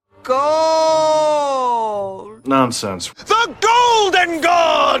gold. Nonsense. The Golden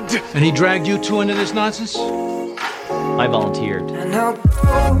God! And he dragged you two into this nonsense? I volunteered. And her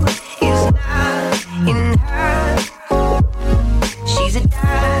gold is not in her. She's a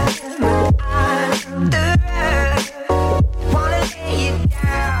diamond under her. Wanna lay you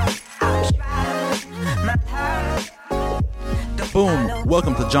down. I'll try my heart. Boom.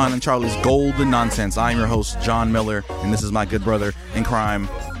 Welcome to John and Charlie's Golden Nonsense. I'm your host, John Miller, and this is my good brother in crime.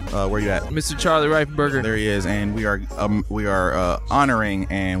 Where you at? Mr. Charlie Reifenberger. There he is, and we are honoring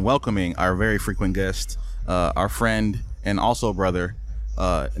and welcoming our very frequent guest, our friend and also brother,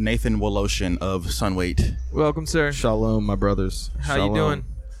 Nathan Woloshin of Sunweight. Welcome, sir. Shalom, my brothers. How Shalom. you doing?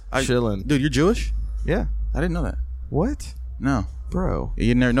 Chilling. Dude, you're Jewish? Yeah. I didn't know that. What? No. Bro.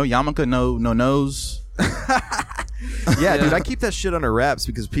 You never no yarmulke, no nose. Yeah, dude, I keep that shit under wraps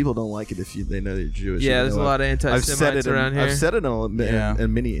because people don't like it if they know you're Jewish. Yeah, You there's know a lot of I've said anti-Semites it around here. I've said it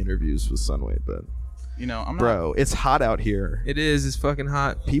in many interviews with Sunweight, but You know, I'm not. bro, it's hot out here. It is. It's fucking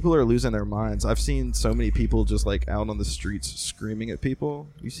hot. People are losing their minds. I've seen so many people just like out on the streets screaming at people.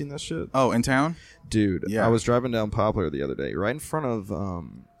 You seen that shit? Oh, in town? Dude, Yeah. I was driving down Poplar the other day, right in front of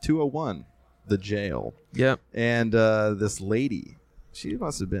 201, the jail. Yep. And this lady, she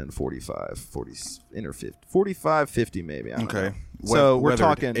must have been 45, 40, in her 50, 45, 50 maybe. I don't know. So we're Whether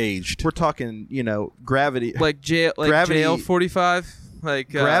talking aged. We're talking, gravity. Like jail. Like Gravity- jail 45. Like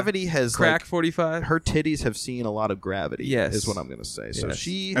Gravity has crack like, 45. her titties have seen a lot of gravity. Yes. is what I'm gonna say. So Yes.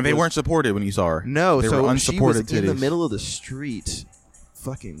 she And they was- weren't supported when you saw her. No, they so were she was unsupported in the titties. middle of the street,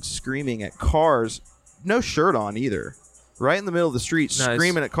 fucking screaming at cars. No shirt on either. Right in the middle of the street, Nice.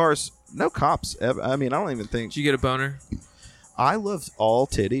 screaming at cars. No cops. I mean, I don't even think. Did you get a boner? I loved all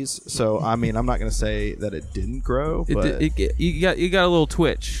titties, so I mean, I'm not gonna say that it didn't grow, It, but you got a little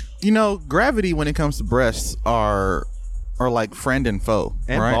twitch. You know, gravity when it comes to breasts are like friend and foe,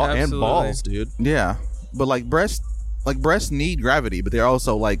 and, right? and Absolutely. balls, dude. Yeah, but like breasts need gravity, but they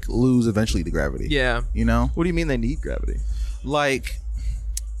also like lose eventually to gravity. Yeah. You know, What do you mean they need gravity? like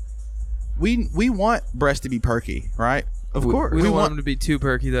we want breasts to be perky, right? Of course. We don't want want- them to be too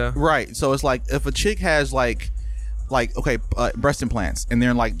perky though. Right. So it's like if a chick has like okay, breast implants, and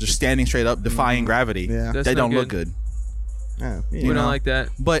they're like just standing straight up, defying gravity. Yeah. That's they no don't good. look good. Yeah, We you don't know. like that.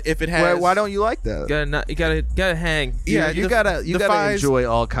 But if it has, Why don't you like that? You gotta hang. yeah, you it gotta defies, enjoy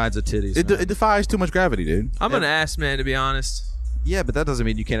all kinds of titties. It, man. it defies too much gravity, dude. I'm an ass man, to be honest. Yeah, but that doesn't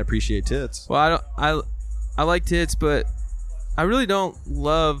mean you can't appreciate tits. Well, I like tits, but I really don't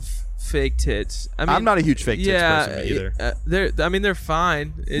love fake tits. I mean, I'm not a huge fake tits yeah, person either. they're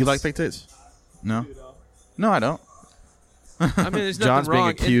fine. You like fake tits? No, I don't. I mean, there's nothing John's being wrong.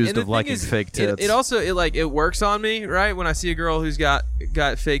 accused And the of thing liking is, fake tits. It also it works on me, right? When I see a girl who's got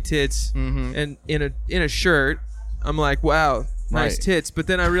fake tits Mm-hmm. and in a shirt, I'm like, wow, nice Right. tits. But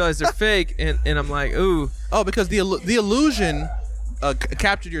then I realize they're fake, and I'm like, ooh, Oh, because the illusion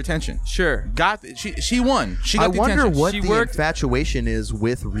captured your attention. sure. She won. She got I the wonder attention. what She the worked- infatuation is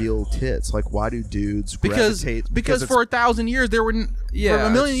with real tits. Like, why do dudes gravitate? because it's- for 1,000 years there were for Yeah, a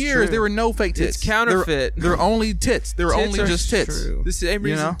million it's years true. there were no fake tits. It's counterfeit. They're only tits. They're Tits only are just tits. true. The same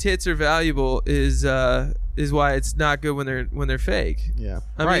reason know? tits are valuable is why it's not good when they're fake. yeah.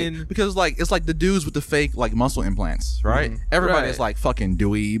 I right, mean, because it's like the dudes with the fake like muscle implants, right? Everybody's Right. like fucking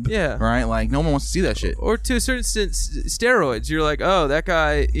dweeb, Yeah. right? Like no one wants to see that shit. or to a certain extent, steroids. You're like, oh, that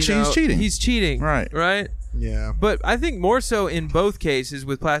guy, He's know, cheating. He's cheating, Right. Right. Yeah. But I think more so in both cases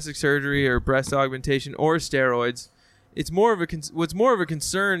with plastic surgery or breast augmentation or steroids, it's more of what's more of a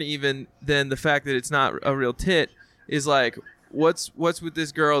concern even than the fact that it's not a real tit is like what's with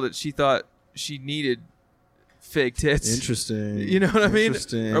this girl that she thought she needed fake tits. Interesting. You know what I mean?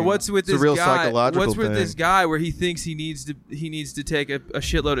 Interesting. Or what's with It's a this real guy? psychological What's with thing. this guy where he thinks he needs to take a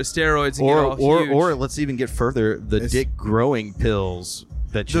shitload of steroids and get all huge. Or let's even get further, the It's- dick growing pills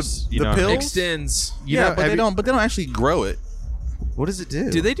that just the pills? extends. Yeah, but they don't actually grow it. What does it do?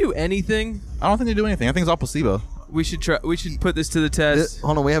 Do they do anything? I don't think they do anything. I think it's all placebo. We should try. We should put this to the test.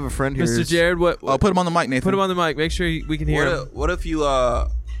 Hold on, we have a friend here. Mr. Jared, what? Oh, put him on the mic, Nathan. Put him on the mic. Make sure we can hear him. What if you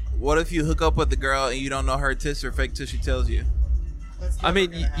hook up with the girl and you don't know her tits or fake tits? She tells you. I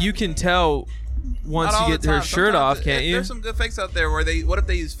mean, you can tell once Not all you the get her time. shirt Sometimes off, can't you? There's some good fakes out there where what if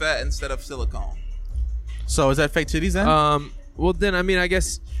they use fat instead of silicone? So is that fake titties then? Well, then I mean, I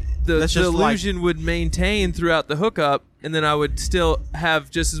guess the That's just illusion would maintain throughout the hookup, and then I would still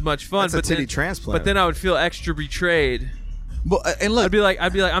have just as much fun. That's a but titty then, transplant. But then I would feel extra betrayed. But and look, I'd be like,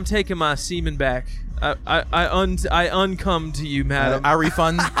 I'm taking my semen back. I uncome to you, madam. I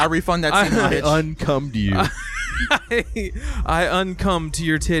refund that I semen, bitch. uncummed you. I uncome to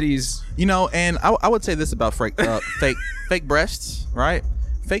your titties. You know, and I would say this about fake breasts, right?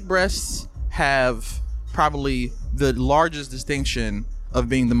 fake breasts have probably the largest distinction of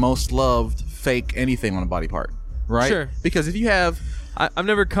being the most loved fake anything on a body part, right? Sure. Because if you have, I've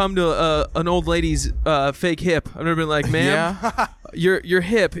never come to an old lady's fake hip. I've never been like, ma'am, your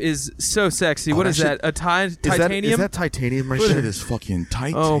hip is so sexy. What that is that? shit- Titanium? Is that titanium right shit there? is fucking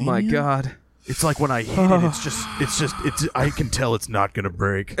titanium. Oh my god. It's like when I hit it, it's I can tell it's not gonna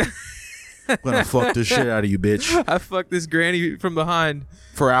break. I'm gonna fuck the shit out of you, bitch, I fucked this granny from behind.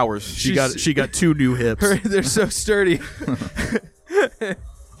 for hours. She got 2 new hips. They're so sturdy.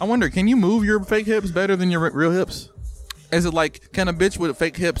 I wonder, can you move your fake hips better than your real hips? Is it like, can a bitch with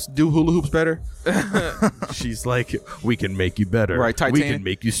fake hips do hula hoops better? She's like, we can make you better. Right, we Titanium. can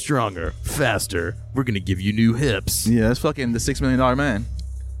make you stronger, faster. We're gonna give you new hips. Yeah, that's fucking the $6 million man,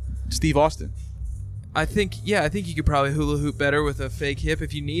 Steve Austin. I think you could probably hula hoop better with a fake hip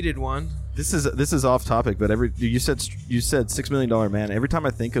if you needed one. This is off topic, but you said $6 Million Man. Every time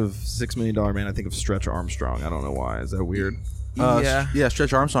I think of $6 Million Man, I think of Stretch Armstrong. I don't know why. Is that weird? Yeah.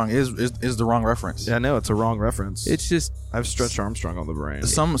 Stretch Armstrong is the wrong reference. Yeah, I know it's a wrong reference. It's just I have Stretch Armstrong on the brain.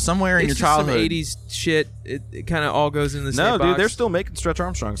 Somewhere in it's your just some childhood. 80s shit. It kind of all goes in the same No, box. dude, they're still making Stretch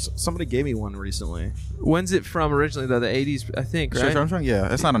Armstrongs. Somebody gave me one recently. When's it from originally though? The 80s, I think, Stretch right? Armstrong?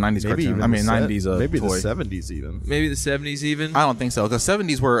 Yeah, it's not a 90s Maybe cartoon. even I mean, the 90s maybe toy. the 70s even. Maybe the 70s even. I don't think so, because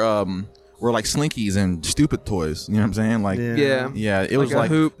 70s were like Slinkies and stupid toys. You know what I'm saying? Like, Yeah. it was a like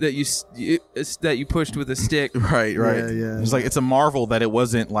hoop that you pushed with a stick. right. Yeah. It's like, it's a marvel that it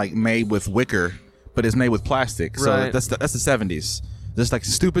wasn't like made with wicker, but it's made with plastic. So Right. that's the 70s. Just like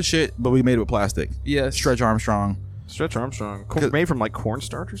stupid shit, but we made it with plastic. Yes. Stretch Armstrong. Stretch Armstrong. Made from like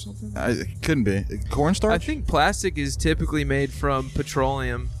cornstarch or something? It couldn't be cornstarch. I think plastic is typically made from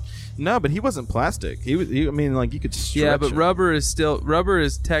petroleum. No, but he wasn't plastic. He was. I mean, like you could stretch Yeah, but it. rubber is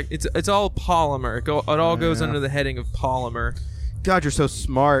it's all polymer. It all goes under the heading of polymer. God, you're so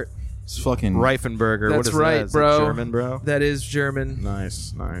smart. It's fucking Reifenberger. That's what is right, that? Is that bro. German, bro. That is German.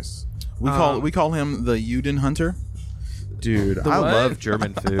 Nice. We call him the Juden Hunter. Dude, I what? love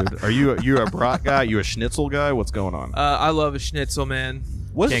German food. Are you a brat guy? You a schnitzel guy? What's going on? I love a schnitzel, man.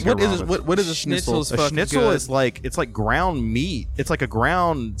 What Can't is go wrong with what is a schnitzel? Schnitzel's A fucking schnitzel good. is like ground meat. It's like a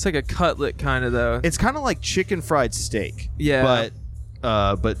ground. It's like a cutlet kind of though. It's kind of like chicken fried steak. Yeah.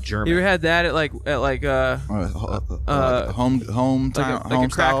 but German. You ever had that at like home like a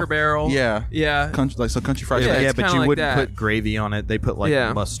Cracker Barrel? Yeah, Yeah. country fried Yeah, steak. it's but kinda you like wouldn't that. put gravy on it. They put like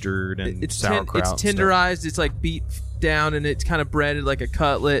Yeah. mustard and It's sauerkraut. it's and stuff. tenderized. It's like beat down and it's kind of breaded like a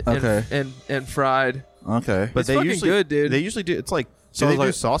cutlet Okay. and fried. Okay, But It's they fucking usually good, dude. They usually do. It's like So do they it's do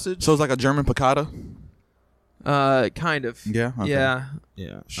like- sausage? so it's like a German piccata. Kind of. Yeah, okay. Yeah.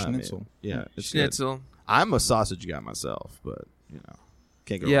 yeah, Schnitzel. it's good. Schnitzel. I'm a sausage guy myself, but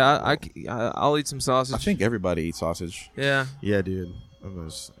can't go. wrong Yeah, with I'll eat some sausage. I think everybody eats sausage. Yeah. yeah, dude. I'm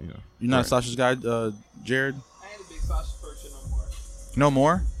just, You're not a sausage guy, Jared? I ain't a big sausage person no more. No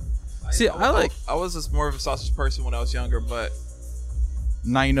more. See, I like. I was just more of a sausage person when I was younger, but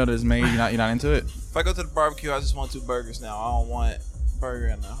Now you know that it's made. You're not into it. if I go to the barbecue, I just want 2 burgers now. I don't want burger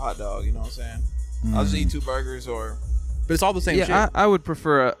and a hot dog. You know what I'm saying? I'll just eat 2 burgers or. But it's all the same shit. Yeah, I would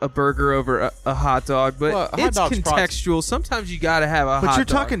prefer a burger over a hot dog, but Well, a hot it's dog's contextual. Sometimes you gotta have a But hot you're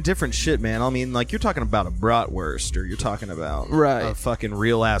dog. talking different shit, man. I mean, like you're talking about a bratwurst, or you're talking about Right. a fucking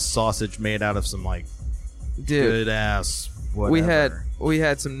real ass sausage made out of some like Dude, good ass. Whatever. we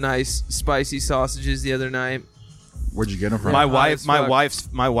had some nice spicy sausages the other night. Where'd you get them from? My hot wife. as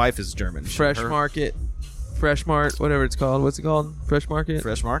fuck. My wife is German. Fresh Her- Market, Fresh Mart, whatever it's called. What's it called? Fresh Market.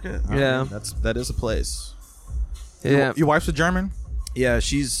 Fresh Market. Oh, Yeah. man, that is a place. Yeah, Your wife's a German? Yeah,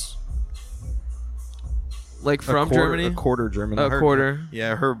 she's like from a quarter, Germany. A quarter German. A quarter.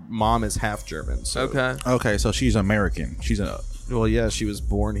 Yeah, her mom is half German. So. Okay. Okay, so she's American. She's a. Well, yeah, she was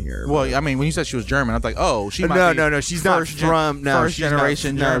born here. Well, I mean, when you said she was German, I was like, oh, she might no, be no, she's not first gen- from. No, first she's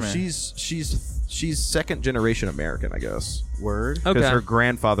generation not, German. No, she's second generation American, I guess. Word. Okay. Because her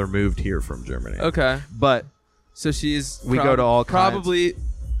grandfather moved here from Germany. Okay. But So she's We go to all kinds.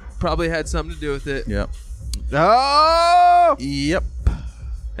 probably had something to do with it. Yep. oh, Yep.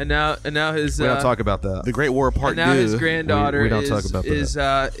 And now his we don't talk about that. The Great War Part and now 2. his granddaughter We don't is, talk about that. is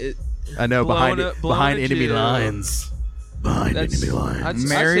I know blown behind a enemy Jew. lines. Behind That's, enemy lines. I'd say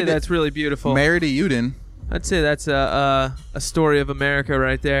Married- that's really beautiful. Married a Uden. I'd say that's a story of America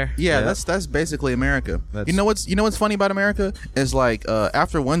right there. Yeah, Yeah. that's basically America. That's- You know what's funny about America is like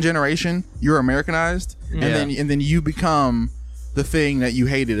after one generation you're Americanized, Yeah. and then you become the thing that you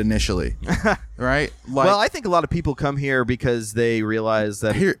hated initially, right? Like, Well, I think a lot of people come here because they realize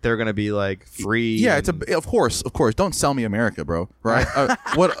that Here- they're going to be like free. yeah, and- of course. Don't sell me America, bro. Right?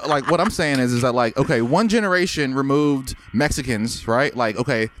 What I'm saying is that like, okay, one generation removed Mexicans, right? Like,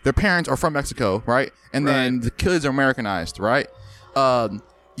 okay, their parents are from Mexico, right? And then the kids are Americanized, right?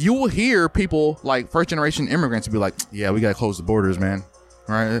 You will hear people like first generation immigrants be like, yeah, we gotta close the borders, man.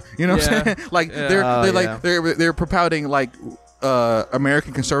 Right? You know what I'm saying? Like they're propounding like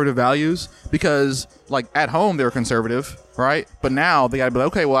American conservative values because like at home they're conservative, right? But now they gotta be like,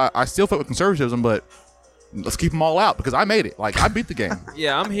 okay, well I still fuck with conservatism, but let's keep them all out because I made it. Like I beat the game.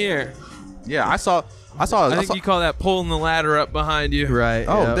 Yeah, I'm here. Yeah, I saw. I think you call that pulling the ladder up behind you. right.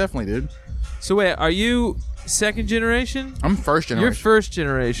 Oh, yep. definitely, dude. So wait, are you second generation? I'm first generation. You're first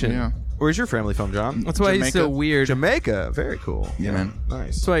generation. Yeah. Where's your family from, John? That's why he's so Jamaica. weird. Jamaica. Very cool. Yeah, man.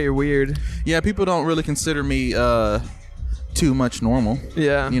 Nice. That's why you're weird. Yeah, people don't really consider me too much normal.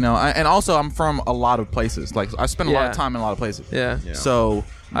 Yeah. You know, and also I'm from a lot of places. Like I spend a lot Yeah. of time in a lot of places. Yeah. So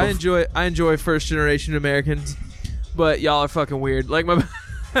I enjoy first generation Americans, but y'all are fucking weird. Like my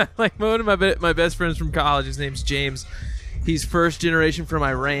like one of my best friends from college. His name's James. He's first generation from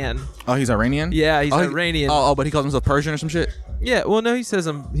Iran. Oh, he's Iranian. Yeah, he's Oh, Iranian. But he calls himself Persian or some shit. Yeah. Well, no, he says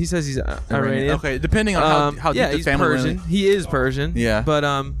he's Iranian. Okay, depending on how yeah, deep the he's family. Persian. He is Persian. Yeah. But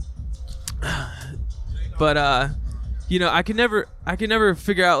you know, I can never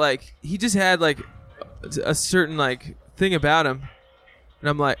figure out like he just had like a certain like thing about him, and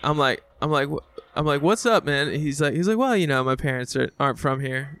I'm like, what's up, man? And he's like, well, you know, my parents aren't from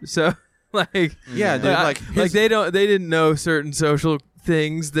here, so like, Yeah, dude. like they didn't know certain social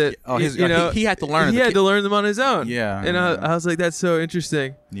things that you know he had to learn. He had to learn them on his own. Yeah, and yeah. I was like, that's so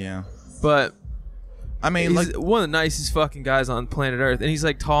interesting. Yeah. But I mean, he's like, one of the nicest fucking guys on planet Earth, and he's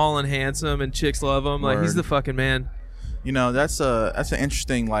like tall and handsome, and chicks love him. Like he's Word. the fucking man. you know, that's an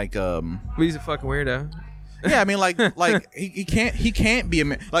interesting like But he's a fucking weirdo. Yeah, I mean, like he can't be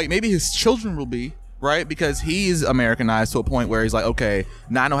like maybe his children will be right because he's Americanized to a point where he's like, okay,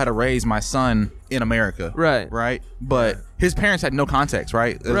 now I know how to raise my son in America, Right. But his parents had no context,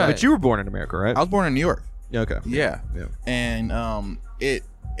 right? It was Right. like- But you were born in America, right? I was born in New York. Yeah, okay. Yeah, Yeah. and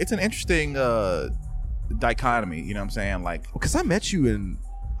it's an interesting dichotomy. You know what I'm saying? Like, Because I met you in,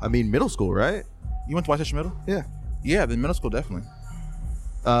 middle school, right? you went to Westchester Middle? Yeah. Yeah, the middle school definitely.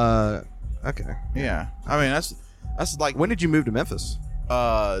 Okay. Yeah, I mean that's like When did you move to Memphis?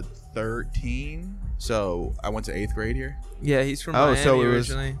 13. So I went to 8th grade here. Yeah, he's from Oh, Miami so it was-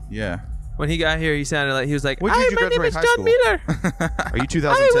 originally. Yeah. When he got here, he sounded like he was like, When did "Hi, you my name graduate is high John school? Miller. Are you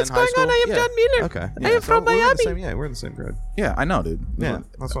 2010 Hi, what's high going school? on? I am Yeah. John Miller. Okay. I am from we're in the Miami. same, we're in the same grade. Yeah, I know, dude. Yeah,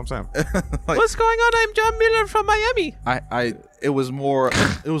 that's what I'm saying. Like, What's going on? I'm John Miller from Miami. it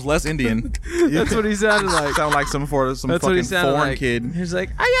was less Indian. That's what he sounded like. Sound like some That's what he fucking sounded foreign like. kid, He was like,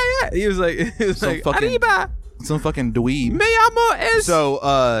 "Ah, yeah." He was Some like, fucking- "Arriba, some fucking dweeb. me amo es So,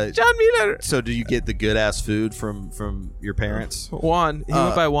 John Miller." so do you get the good ass food from your parents? Juan. He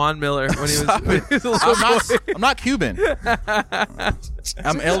went by Juan Miller when he was, Stop when it. he was a little boy. I'm not Cuban.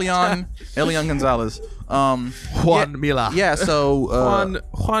 I'm Elian Gonzalez. Juan Miller. Yeah, so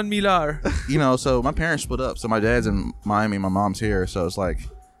Juan Miller. you know, so my parents split up. So my dad's in Miami, my mom's here. So it's like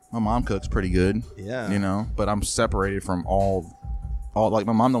my mom cooks pretty good. Yeah. You know, but I'm separated from all like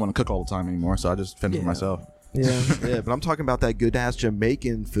my mom don't want to cook all the time anymore. So I just fend for myself. Yeah. Yeah, but I'm talking about that good ass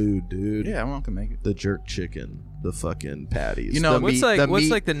Jamaican food, dude. Yeah, my mom can make it. The jerk chicken, the fucking patties. You know, the what's meat,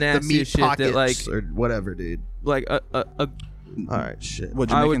 like the meat nastiest shit that, pockets like- or whatever, dude. Like a All right, shit. What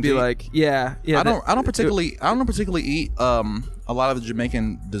I Jamaican would be tea? like, yeah. I don't particularly eat a lot of the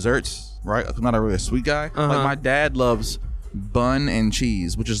Jamaican desserts. Right, I'm not a really sweet guy. Like my dad loves bun and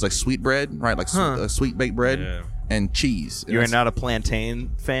cheese, which is like sweet bread, right? Like sweet baked bread and cheese. And You're that's- not a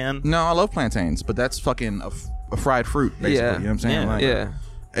plantain fan? No, I love plantains, but that's fucking a fried fruit, basically. Yeah. You know what I'm saying? Yeah. Like, Yeah.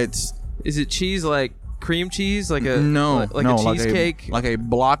 It's Is it cheese like cream cheese, like a no, like no, a cheesecake, like a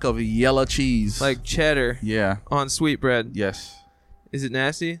block of yellow cheese, like cheddar yeah, on sweetbread? yes. Is it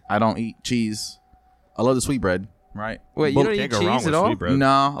nasty? I don't eat cheese. I love the sweetbread, right? Wait, you don't eat cheese at all?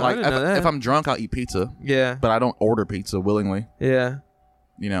 No, like didn't know that. if I'm drunk, I'll eat pizza, Yeah. but I don't order pizza willingly. Yeah.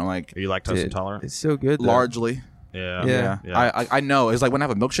 You know, like Are you lactose Dude, intolerant? it's so good. Though. largely. Yeah. Yeah. I know. It's like when I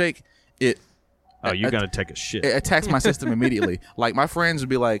have a milkshake, it Oh, you're going to take a shit. it attacks my system immediately. Like my friends would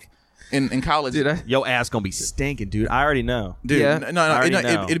be like, in college, Dude, Your ass going to be stinking, dude. I already know. dude, Yeah. no, I already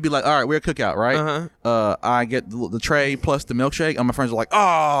know. it'd be like, all right, we're a cookout, right? Uh-huh. I get the tray plus the milkshake, and my friends are like,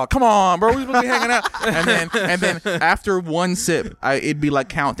 oh, come on, bro, we supposed to be hanging out. and then after one sip, it'd be like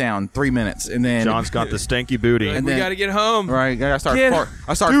countdown 3 minutes, and then John's got the stinky booty. like, And we then- got to get home. right, I start Kid. farting.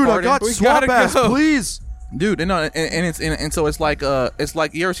 Dude, I farting. got We swap gotta ass, go. please. dude. And so it's like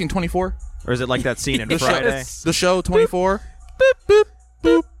you ever seen 24? Or is it like that scene in Friday? The show 24. Boop, boop,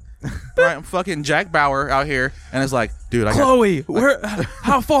 boop. Right, I'm fucking Jack Bauer out here, and it's like, dude, Chloe,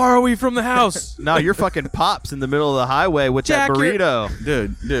 how far are we from the house? No, you're fucking Pops in the middle of the highway with Jack, that burrito.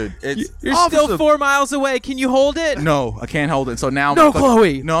 dude, it's You're still 4 miles away. Can you hold it? no, I can't hold it. So now, No,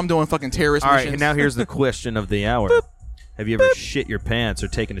 Chloe. No, I'm doing fucking terrorist All right, missions. and now here's the question of the hour. Have you ever shit your pants or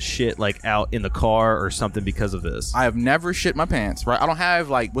taken a shit like out in the car or something because of this? I have never shit my pants. Right, I don't have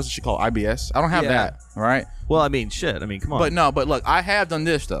like what's it shit called, IBS. I don't have that. Right. Well, I mean, shit. I mean, come on. But look, I have done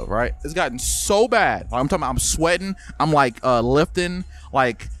this though. Right, it's gotten so bad. Like, I'm talking about, I'm sweating. I'm like lifting.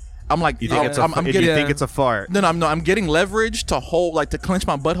 Like I'm like, you think it's a I'm you getting. think it's a fart? No, I'm getting leverage to hold, like to clench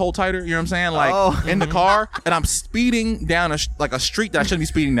my butthole tighter. You know what I'm saying? Like in the car, and I'm speeding down a street that I shouldn't be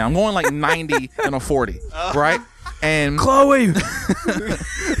speeding down. I'm going like 90 and a 40, right? And Chloe,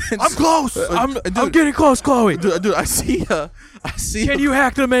 I'm close. I'm getting close, Chloe. Dude, I see. Can you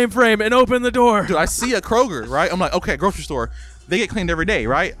hack the mainframe and open the door? Dude, I see a Kroger, right? I'm like, okay, grocery store. They get cleaned every day,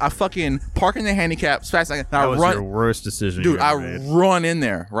 right? I fucking park in the handicap as fast as I can. That was your worst decision. Dude, you I ever made. run in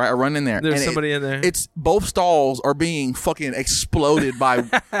there, right? I run in there. There's and somebody in there. It's both stalls are being fucking exploded by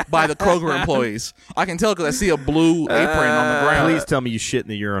the Kroger employees. I can tell because I see a blue apron on the ground. Please tell me you shit in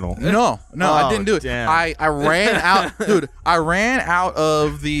the urinal. No, I didn't do it. Damn. I ran out, dude. I ran out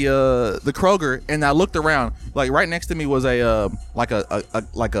of the Kroger and I looked around. Like right next to me was a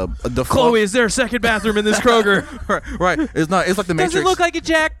defunct. Chloe, is there a second bathroom in this Kroger? right. It's not. It's like the Matrix. Does it look like it,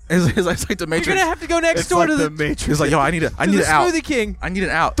 Jack? It's like the Matrix. You're gonna have to go next door like to the Matrix. It's like, yo, I need it to out. Smoothie King. I need it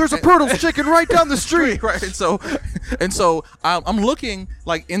out. There's a Pirtle's chicken right down the street. Right. And so I'm looking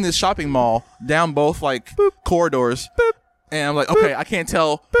like in this shopping mall down both like corridors. And I'm like, okay, I can't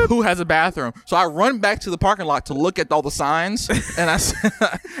tell who has a bathroom. So I run back to the parking lot to look at all the signs, and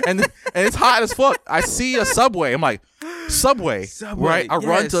and it's hot as fuck. I see a Subway. I'm like, Subway, right? I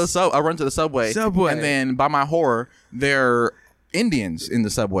run to the Subway. And then by my horror, there are Indians in the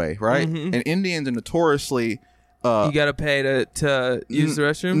Subway, right? Mm-hmm. And Indians are notoriously. You gotta pay to use the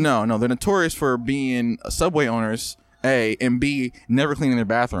restroom? No, they're notorious for being Subway owners. A, and B, never cleaning their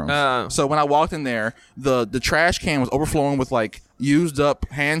bathrooms. So when I walked in there, the trash can was overflowing with like used up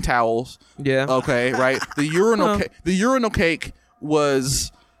hand towels. Yeah. Okay, right. The urinal cake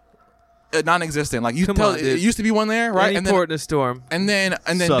was non-existent. Like it used to be one there, right? Any port in a storm. And then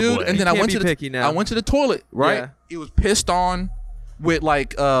Subway. dude, and then I Can't went be to picky now. I went to the toilet, right? Yeah. It was pissed on with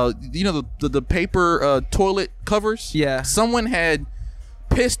like the paper toilet covers. Yeah. Someone had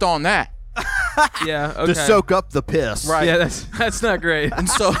pissed on that. Yeah. Okay. To soak up the piss. Right. Yeah, that's not great. And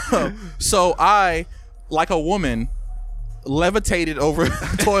so I, like a woman, levitated over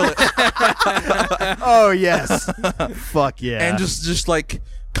the toilet Oh yes. Fuck yeah. and just like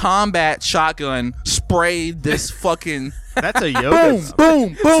combat shotgun sprayed this fucking that's a yoga.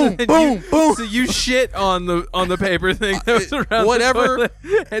 boom, boom. So you shit on the paper thing that was around whatever.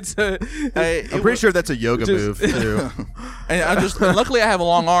 The I'm pretty sure that's a yoga move too. And I just luckily I have a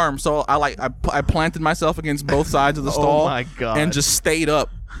long arm, so I planted myself against both sides of the stall. Oh my God. And just stayed up.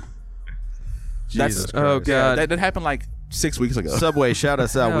 Jesus Christ. Oh God. That happened like 6 weeks ago. Subway, shout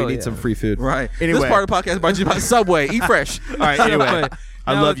us out. Hell We need yeah. some free food. Right. Anyway. This part of the podcast is brought to you by Subway. Eat fresh. All right. Anyway,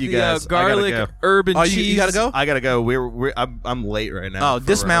 I Now love with you the, guys. garlic I gotta go. urban Oh, cheese. you gotta go? I gotta go. I'm late right now. Oh, for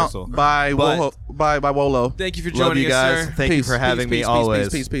Dismount rehearsal. by But- Wolo. Thank you for Love joining you guys. us, sir. Thank you for having me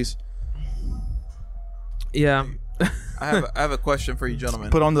always. Peace. Yeah. I have a question for you,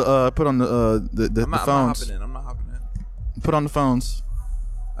 gentlemen. Put on the I'm not phones. I'm not hopping in. Put on the phones.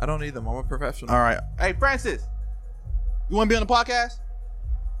 I don't need them. I'm a professional. All right. Hey, Francis, you want to be on the podcast?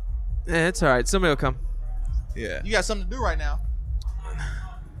 It's all right. Somebody will come. Yeah. You got something to do right now.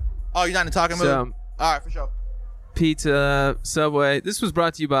 Oh, you're not in the talking mood? So, All right, for sure. pizza, Subway. This was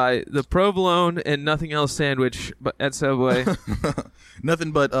brought to you by the Provolone and Nothing Else sandwich at Subway.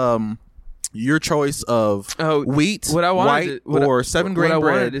 Nothing but your choice of wheat, what I wanted white, to- or 7 grain what I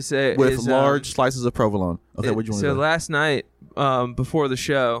bread wanted to say with is, large slices of provolone. Okay, what do you want to So do? last night, before the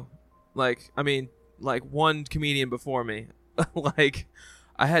show, like one comedian before me, like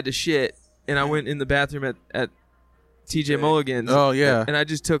I had to shit, and I went in the bathroom at TJ Mulligan's. Oh, yeah. and I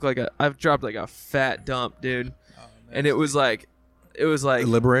just took I've dropped like a fat dump, dude, and it was like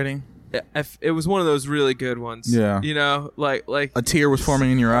Liberating? it was one of those really good ones. Yeah. You know, like A tear was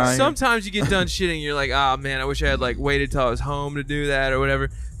forming in your eye. sometimes you get done shitting, and you're like, oh man, I wish I had like waited till I was home to do that or whatever.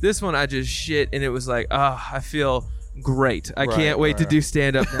 This one I just shit, and it was like, I feel great. I can't wait to do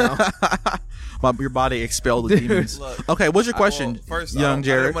stand up now. Your body expelled the demons. Look, Okay, what's your question, First, young I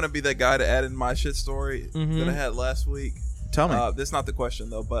Jared? didn't want to be that guy to add in my shit story that I had last week. Tell me. This is not the question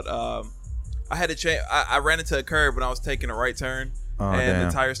though, but I had to change. I ran into a curb when I was taking a right turn, and damn.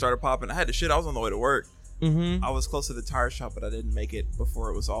 the tire started popping. I had to shit. I was on the way to work. Mm-hmm. I was close to the tire shop, but I didn't make it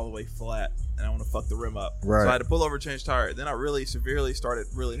before it was all the way flat, and I want to fuck the rim up. Right. So I had to pull over, change tire. Then I really severely started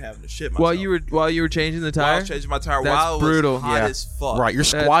having to shit myself. While you were changing the While I tire. was changing my tire, That's while it was brutal. hot Yeah. as fuck. Right, you're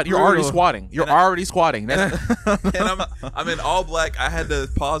That's You're already brutal. squatting. You're already squatting. That's And I'm in all black. I had to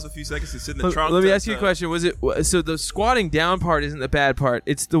pause a few seconds to sit in the trunk. Let me ask you a question. Was it so the squatting down part isn't the bad part?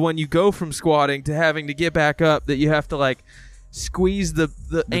 It's the one you go from squatting to having to get back up that you have to like squeeze the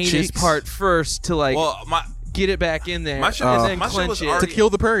anus cheeks? part first to like Well, get it back in there My shit- and then my shit clench was it. already- to kill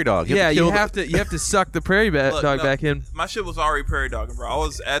the prairie dog. Yeah, to kill you have to suck the prairie Look, dog no, back in. My shit was already prairie dogging, bro. I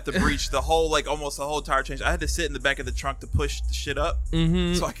was at the breach, almost the whole tire change. I had to sit in the back of the trunk to push the shit up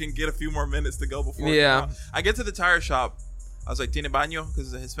so I can get a few more minutes to go before. Yeah. I get to the tire shop. I was like, "Tiene baño?"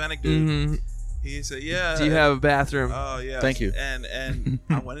 Because it's a Hispanic dude. Mm-hmm. He said, "Yeah." Do you have a bathroom? Oh yeah. Thank you. And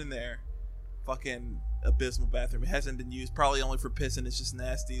I went in there, fucking abysmal bathroom. It hasn't been used, probably only for pissing. It's just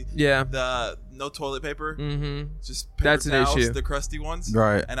nasty. Yeah. The no toilet paper. Mm-hmm. Just paper That's an towels, issue. the crusty ones.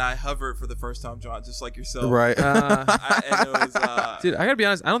 Right. And I hovered for the first time, John, just like yourself. right. And it was, Dude, I gotta be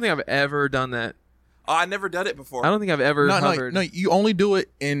honest. I don't think I've ever done that. I never done it before. I don't think I've ever hovered. no. You only do it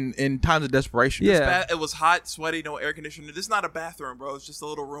in times of desperation. Yeah. It was hot, sweaty, no air conditioner. This is not a bathroom, bro. It's just a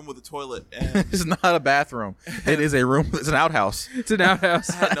little room with a toilet. And It's not a bathroom. It is a room. It's an outhouse. It's an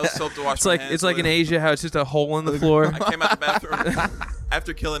outhouse. I had no soap to wash It's my like hands it's like in with. Asia how it's just a hole in the floor. I came out the bathroom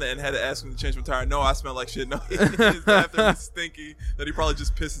after killing it and had to ask him to change my tire. No, I smell like shit. No, his bathroom is stinky that he probably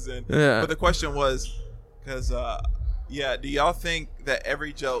just pisses in. Yeah. But the question was, because, do y'all think that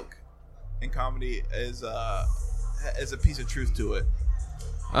every joke in comedy is a piece of truth to it?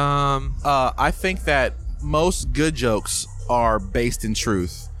 I think that most good jokes are based in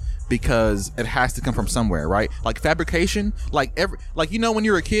truth because it has to come from somewhere, right? Like fabrication, like when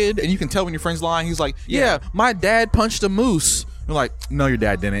you're a kid and you can tell when your friend's lying. He's like, yeah, my dad punched a moose. You're like, no, your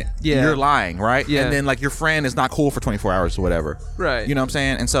dad didn't. Yeah. You're lying, right? Yeah. And then like your friend is not cool for 24 hours or whatever. Right. You know what I'm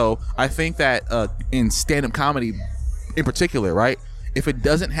saying? And so I think that in stand-up comedy in particular, right? If it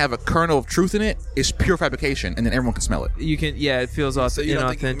doesn't have a kernel of truth in it, it's pure fabrication, and then everyone can smell it. You can, it feels So you don't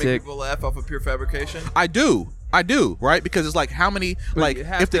think you can make inauthentic. people laugh off of pure fabrication? I do, right? Because it's like how many, like you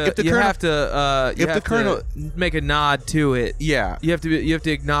have if the you kernel, have to if the kernel- make a nod to it. yeah, You have to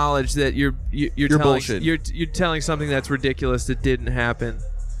acknowledge that you're telling bullshit. you're telling something that's ridiculous that didn't happen.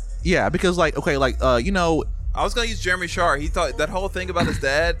 yeah, because like okay, like you know, I was gonna use Jeremy Shaw. He thought that whole thing about his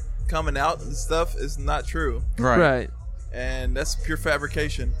dad coming out and stuff is not true, right. and that's pure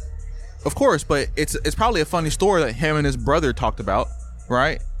fabrication. Of course, but it's probably a funny story that him and his brother talked about,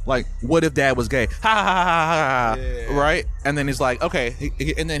 right? Like, what if dad was gay? Ha ha ha ha ha! Yeah. Right? And then he's like, okay,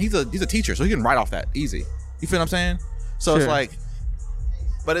 and then he's a teacher, so he can write off that easy. You feel what I'm saying? So it's Sure. like,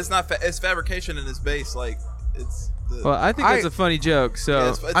 But it's not. It's fabrication in its base. Like it's. Well, I think it's a funny joke. So Yeah,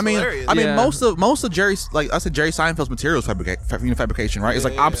 it's I mean, hilarious. Yeah. most of Jerry's, like I said, Jerry Seinfeld's material is fabrication, right? It's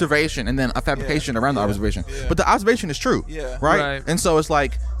like yeah. observation and then a fabrication around the observation. yeah. But the observation is true, Yeah. Right. And so it's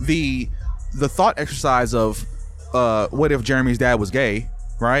like the thought exercise of what if Jeremy's dad was gay,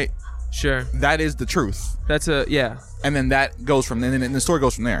 right? sure, That is the truth, that's and then that goes from then, and the story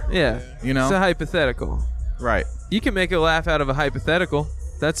goes from there. yeah. You know? It's a hypothetical. Right. You can make a laugh out of a hypothetical.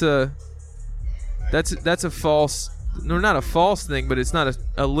 That's a false. No, not a false thing, but it's not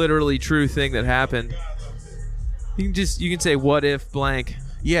a literally true thing that happened. You can say what if blank.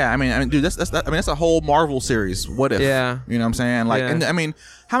 Yeah, I mean, dude, that's a whole Marvel series. What if? Yeah. You know what I'm saying? Like, Yeah. and I mean,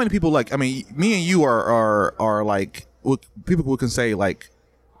 how many people like? I mean, me and you are like people who can say like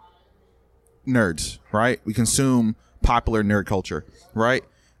nerds, right? We consume popular nerd culture, right?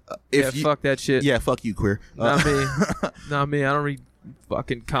 Fuck that shit. Yeah, fuck you, queer. Not me. Not me. I don't read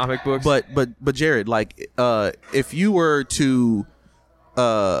fucking comic books. But Jared, like, if you were to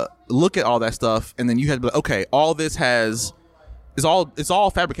look at all that stuff, and then you had to be like, okay, all this it's all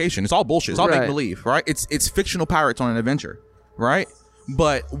fabrication. It's all bullshit. It's all Right. make believe, right? It's fictional pirates on an adventure, right?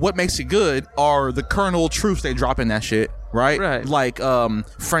 But what makes it good are the kernel truths they drop in that shit, right? Right. Like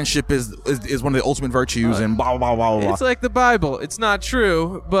friendship is one of the ultimate virtues, and blah blah blah blah blah. it's like the Bible. It's not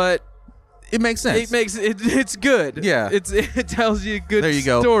true, but It makes sense. it makes it's good. Yeah. it tells you good There you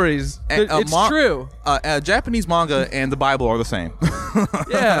go. stories. And, It's true. Japanese manga and the Bible are the same.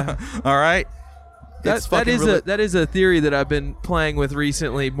 Yeah. All right. That is a theory that I've been playing with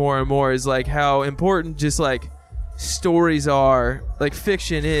recently more and more, is like how important just like stories are, like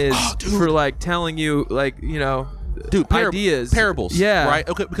fiction is for like telling you, like, you know, dude, ideas, parables. Yeah. Right.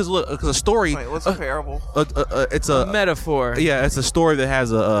 Okay. Because look, because a story. Wait, what's a parable? It's A a metaphor. yeah. It's a story that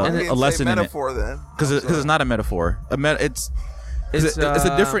has a lesson in it. Metaphor then. Because it's not a metaphor. It's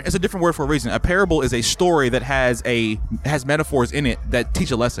a different word for a reason. A parable is a story that has metaphors in it that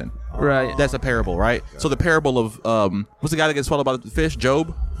teach a lesson. Right. That's a parable, right? So the parable of what's the guy that gets swallowed by the fish?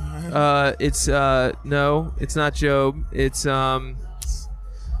 Job. It's no, it's not Job. It's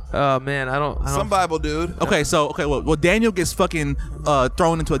oh man, I don't. Some Bible dude. Okay, well, Daniel gets fucking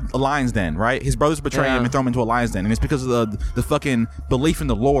thrown into a lion's den, right? His brothers betray him and throw him into a lion's den, and it's because of the fucking belief in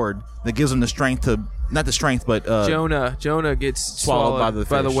the Lord that gives him the strength to, not the strength, but Jonah gets swallowed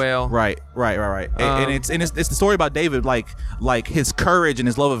by the whale. Right. And it's the story about David, like his courage and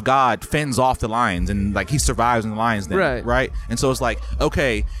his love of God fends off the lions, and like he survives in the lion's den, right? And so it's like,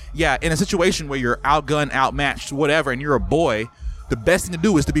 okay, yeah, in a situation where you're outgunned, outmatched, whatever, and you're a boy, the best thing to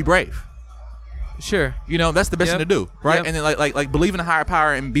do is to be brave. Sure. You know, that's the best thing to do, right? Yep. And then like believe in a higher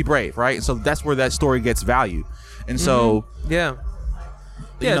power and be brave, right? And so that's where that story gets value. And so yeah,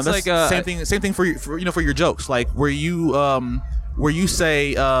 it's like same thing for your jokes, like where you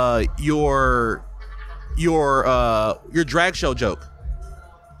say your drag show joke,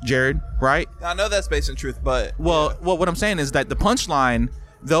 Jared, right? I know that's based in truth, but well, what I'm saying is that the punchline,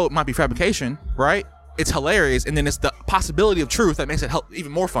 though it might be fabrication, right? It's hilarious, and then it's the possibility of truth that makes it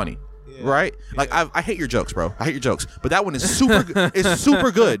even more funny, right? Like I hate your jokes, bro. I hate your jokes, but that one is super. It's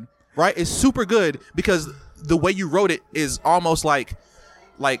super good, right? It's super good because the way you wrote it is almost like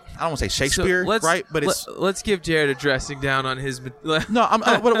I don't want to say Shakespeare, right? But let's give Jared a dressing down on his. No,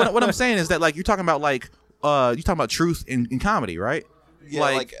 what I'm saying is that like you're talking about truth in comedy, right?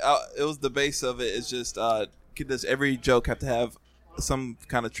 Yeah, it was the base of it. Is just does every joke have to have some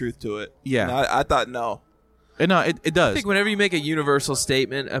kind of truth to it? Yeah, and I thought no. No, it does. I think whenever you make a universal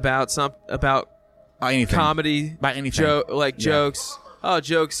statement about anything, comedy, by anything, jokes. Oh,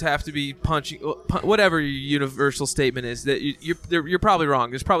 jokes have to be punching. Whatever your universal statement is, that you're probably wrong.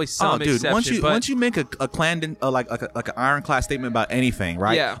 There's probably some exception. Once you make a like an ironclad statement about anything,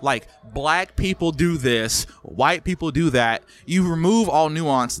 right? Yeah. Like black people do this, white people do that. You remove all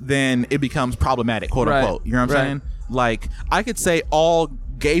nuance, then it becomes problematic, quote unquote. You know what I'm saying? Like I could say all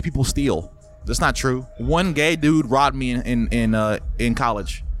gay people steal. That's not true. One gay dude robbed me in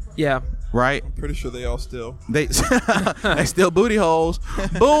college. Yeah. Right? I'm pretty sure they all steal. They steal booty holes.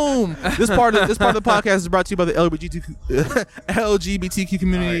 Boom. This part of the podcast is brought to you by the LGBTQ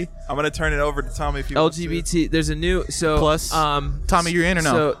community. Right. I'm gonna turn it over to Tommy. If you LGBT. There's a new plus. Tommy, you're in or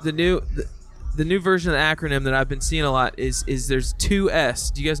no? So the new version of the acronym that I've been seeing a lot is there's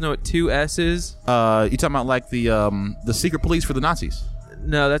 2S. Do you guys know what 2S is? You talking about like the secret police for the Nazis?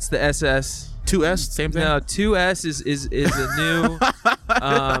 No, that's the SS. 2S, same thing. No, 2S is a new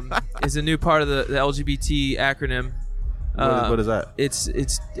is a new part of the LGBT acronym. What is that? It's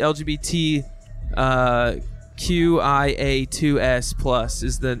LGBT QIA2S plus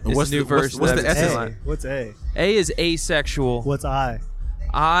is the new version. What's the S? What's A? A is asexual. What's I?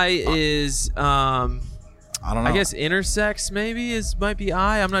 I is I don't know. I guess intersex might be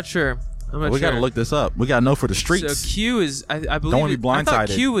I. I'm not sure. We gotta look this up. We gotta know for the streets. So Q is, I believe. Don't want to be blindsided. I thought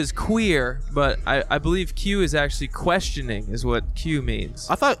Q was queer, but I believe Q is actually questioning, is what Q means.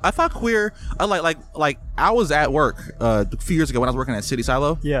 I thought queer. Like I was at work a few years ago when I was working at City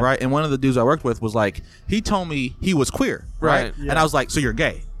Silo, right? And one of the dudes I worked with was like, he told me he was queer, right? Yeah. And I was like, so you're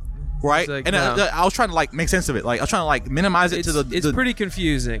gay, right? Like, and no. I was trying to like make sense of it. Like I was trying to like minimize it to the. It's pretty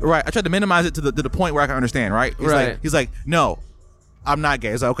confusing, right? I tried to minimize it to the point where I can understand, right? He's like, no, I'm not gay.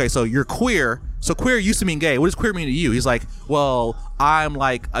 It's like, okay, so you're queer. So queer used to mean gay. What does queer mean to you? He's like, well, I'm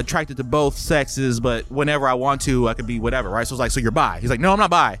like attracted to both sexes, but whenever I want to, I can be whatever, right? So it's like, so you're bi. He's like, no, I'm not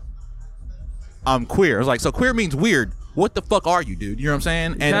bi. I'm queer. I was like, so queer means weird. What the fuck are you, dude? You know what I'm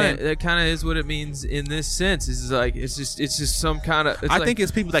saying? And that kind of is what it means in this sense. Is like it's just some kind of. I think it's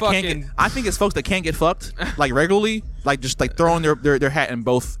people that can't get. I think it's folks that can't get fucked like regularly, like just like throwing their hat in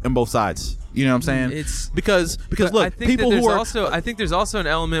both sides. You know what I'm saying? It's because look, people who are. I think there's also an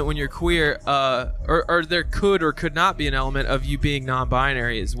element when you're queer, or there could or could not be an element of you being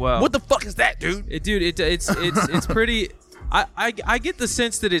non-binary as well. What the fuck is that, dude? It's pretty. I get the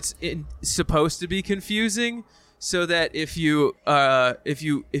sense that it's supposed to be confusing, so that if you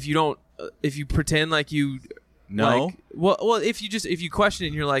pretend like you no, like, if you question it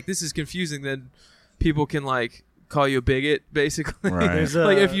and you're like, this is confusing, then people can like call you a bigot, basically. Right.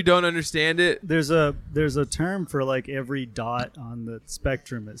 Like if you don't understand it. There's a term for like every dot on the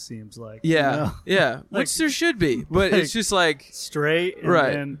spectrum, it seems like. Yeah. You know? Yeah. Like, which there should be. But like it's just like straight and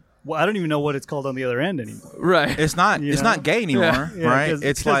right. then, well, I don't even know what it's called on the other end anymore. Right. It's not not gay anymore, yeah, right?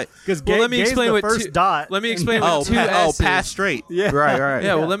 It's like because well, let me explain the what first dot. Let me explain what 2S is. pass straight. Yeah. Right.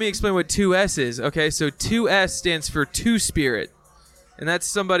 Yeah, well, let me explain what 2S is. Okay, so 2S stands for two-spirit, and that's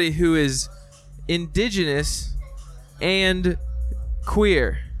somebody who is indigenous and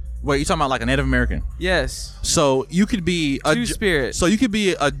queer. Wait, you talking about like a Native American? Yes. So you could be a Two-spirit. So you could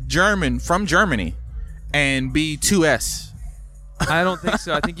be a German from Germany, and be 2S. I don't think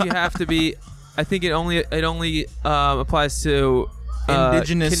so. I think you have to be. I think it only applies to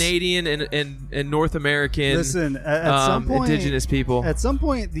Indigenous Canadian and North American. Listen, at some point, indigenous people. At some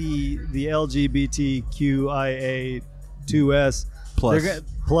point, the LGBTQIA2S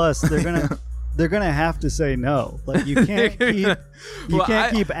Plus. they're gonna have to say no. Like you can't keep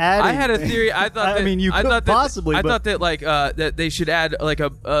keep adding. I had a things. theory. I thought. That, I mean, you could thought that, possibly. I but thought that like that they should add like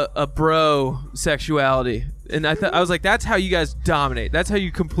a bro sexuality, and I was like, that's how you guys dominate. That's how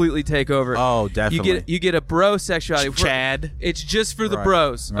you completely take over. Oh, definitely. You get a bro sexuality. Chad. It's just for the Right.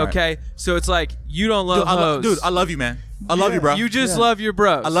 bros. Right. Okay, so it's like you don't love hoes. Dude, I love you, man. I love you, bro. You just love your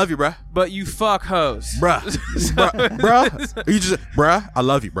bros. I love you, bro. But you fuck hoes. Bruh. Bruh. You just, bruh, I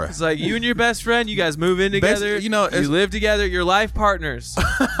love you, bruh. It's like you and your best friend, you guys move in together. You know, you live together. You're life partners.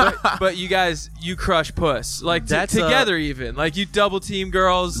 but you guys, you crush puss. Like That's, together even. Like you double team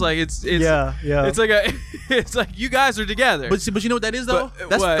girls. Like it's yeah. It's like it's like you guys are together. But you know what that is though? But,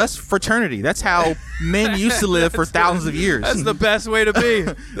 That's what? that's fraternity. That's how men used to live for thousands of years. That's the best way to be.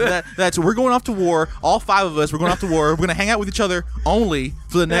 That's we're going off to war. All 5 of us. We're going off to war. We're going to hang out with each other only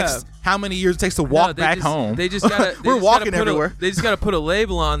for the next how many years it takes to walk back home. They just gotta. We're walking everywhere. They just gotta put a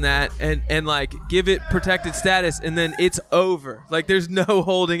label on that and like give it protected status, and then it's over. Like there's no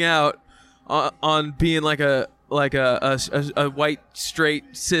holding out on being like a white straight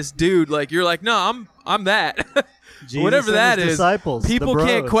cis dude. Like you're like, no, I'm that. Jesus Whatever and that his is. disciples, People the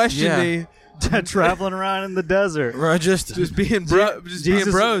can't bros. question me. Traveling around in the desert. Just being being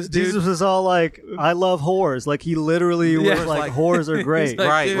bros, dude. Jesus was all like, "I love whores." Like he literally was Yeah. like, "Whores are great." like,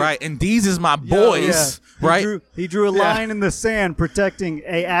 right, dude. right. And these is my boys, Yeah. right? He drew a line in the sand protecting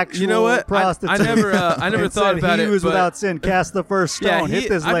a actual You know what? prostitute. I never and thought said about he it. was but- without sin. Cast the first stone. Hit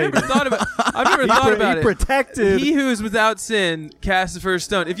this I've lady. never thought about. I've never thought about he it. protected. He who is without sin cast the first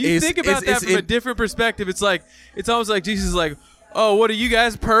stone. If you think about that from a different perspective, it's like it's almost like Jesus is like, oh, what are you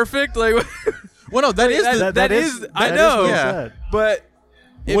guys perfect? Like, well, no, that is that is I that is know, what he yeah. said. but.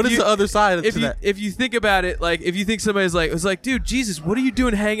 What is the other side if to you, that? If you think about it, like if you think somebody's like, it's like, dude, Jesus, what are you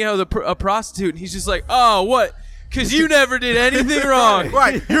doing hanging out with a prostitute? And he's just like, oh, what? Because you never did anything wrong.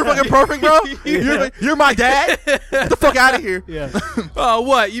 Right. You're fucking perfect, bro. You're my dad. Get the fuck out of here. Yeah. Oh,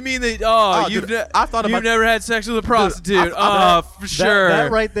 what? You mean that? Oh, you've never had sex with a prostitute? For sure.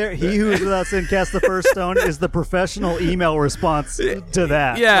 That right there, he who is without sin cast the first stone is the professional email response to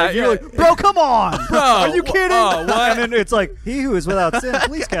that. Yeah, Like, you're yeah. like, bro, come on, Bro, are you kidding? oh, what? And then it's like, he who is without sin,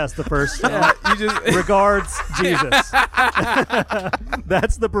 please cast the first stone. Yeah, you just Regards, Jesus.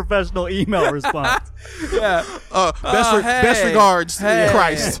 That's the professional email response. yeah. Best regards, Hey.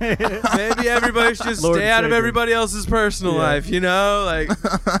 Christ. Maybe everybody should just Lord stay and out of Savior. everybody else's personal life, you know? Like,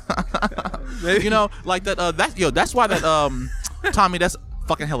 maybe, You know, like that. That's why that. Tommy, that's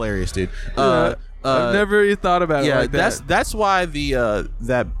fucking hilarious, dude. I've never even thought about it Yeah, like that. that's why the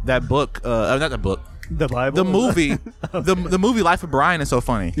that book, not the book, The Bible. the movie, the movie Life of Brian is so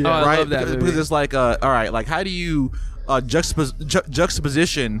funny, Oh, I right? love that because, movie. because it's like, all right, like how do you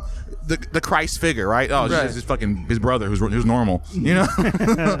juxtaposition the Christ figure, right? Oh, it's Right. just his fucking his brother who's normal, you know,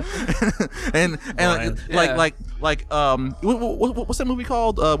 and Brian. like what's that movie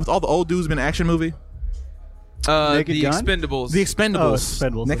called with all the old dudes in an action movie? Naked the Gun? Expendables. The Expendables. Oh,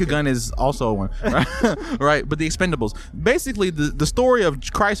 Expendables, Naked okay. Gun is also one, right? Right, but the Expendables. Basically, the story of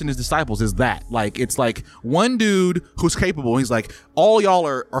Christ and his disciples is that. Like, it's like one dude who's capable. He's like, all y'all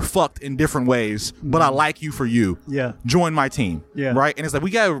are fucked in different ways, but I like you for you. Yeah. Join my team. Yeah. Right? And it's like, we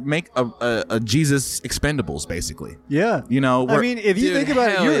got to make a Jesus Expendables, basically. Yeah. You know, I mean, if you Dude, think about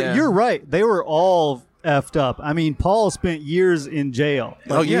it, hell yeah. you're right. They were all effed up. I mean, Paul spent years in jail.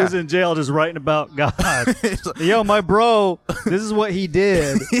 Like, Oh, yeah. He was in jail just writing about God. Yo, my bro, this is what he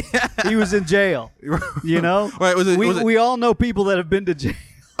did. He was in jail. You know? Right, was it- we all know people that have been to jail.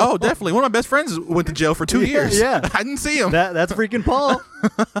 Oh, definitely. One of my best friends went to jail for 2 years. Yeah. I didn't see him. That's freaking Paul.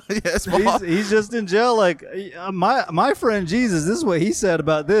 Yes, Paul. He's just in jail. Like, my friend Jesus, this is what he said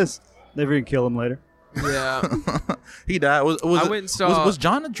about this. They freaking kill him later. Yeah. He died. Was I went and saw- was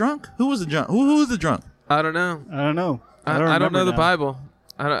John a drunk? Who was the drunk? Who was the drunk? I don't know. I don't know. I don't remember know the now. Bible.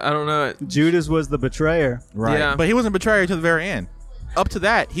 I don't know it. Judas was the betrayer. Right. Yeah. But he wasn't betrayer to the very end. Up to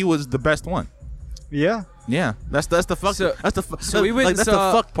that, he was the best one. Yeah. Yeah. That's the fuck. So- that's the fuck. So we went and that's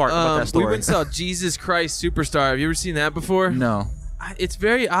saw, the fuck part about that story. We went and saw Jesus Christ Superstar. Have you ever seen that before? No. It's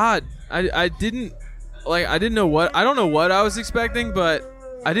very odd. I didn't know what I don't know what I was expecting, but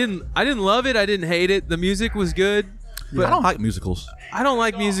I didn't love it. I didn't hate it. The music was good, but I don't like musicals. I don't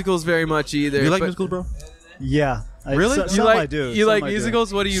like musicals very much either. You like but musicals, bro? Yeah. Really? Some I do. You some like I do.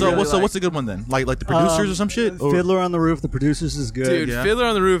 musicals? What do you So, really what's, so like? what's a good one then? Like the producers or some shit? Or- Fiddler on the Roof, The Producers is good. Dude, Yeah. Fiddler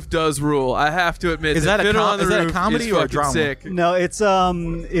on the Roof does rule. I have to admit. Is that a Fiddler com- on the is that a Roof comedy is or a fucking drama? Sick. No, it's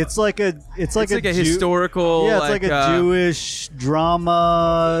like a historical. Yeah, it's like a Jewish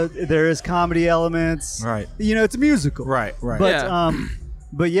drama. There is comedy elements. Right. You know, it's a musical. Right. But Yeah.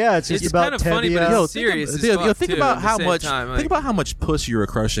 but yeah, it's just It's about kind of funny, but Tevye. it's serious. as Think fuck, about too, how at the much. same time. Think Like, about how much puss you were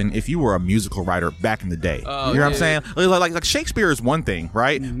crushing if you were a musical writer back in the day. Oh, you know what I'm dude. saying? Like Shakespeare is one thing,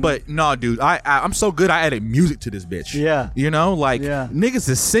 right? But no, dude, I'm so good. I added music to this bitch. Yeah. You know, like Yeah. niggas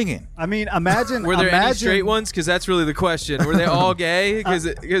is singing. I mean, imagine. Were there any imagine straight ones? Because that's really the question. Were they all gay? Because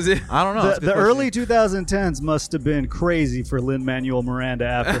I don't know. That's a good The question. early 2010s must have been crazy for Lin-Manuel Miranda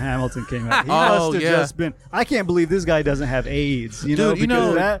after Hamilton came out. He Oh, must have yeah. just been. I can't believe this guy doesn't have AIDS. You know, Dude, you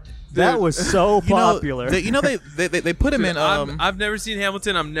because know- that was so You know, popular. they put him in. I've never seen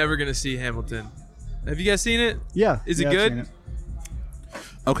Hamilton. I'm never gonna see Hamilton. Have you guys seen it? yeah, Is it yeah, I've good? seen it.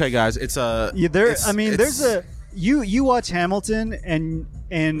 Okay, guys, it's Yeah, there. it's- I mean, it's- there's a you watch Hamilton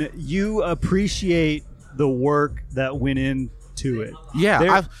and you appreciate the work that went into it.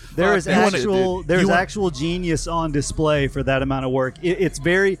 Yeah, there is you wanna- there's you wanna- actual genius on display for that amount of work. It's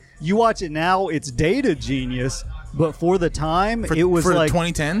very. You watch it now, it's data genius, but for the time, it was for like the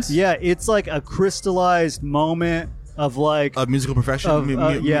 2010s. Yeah, it's like a crystallized moment of like. Of musical perfection.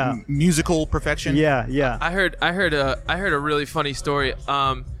 Of, yeah. Musical perfection. Yeah, yeah. I heard a really funny story.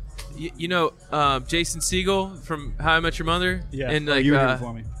 You know Jason Segel from How I Met Your Mother. Yeah, And oh, like you were here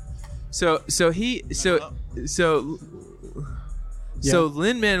for me. So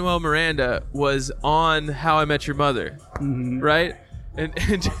Lin-Manuel Miranda was on How I Met Your Mother, right? And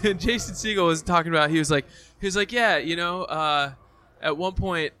Jason Segel was talking about. He was like, yeah, you know, at one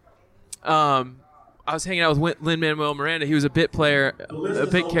point, I was hanging out with Lin-Manuel Miranda. He was a bit player, a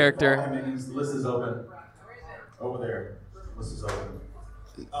bit character. The list is open. Over there. List is open.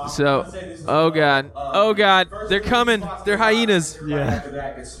 So, oh god, they're coming. They're hyenas.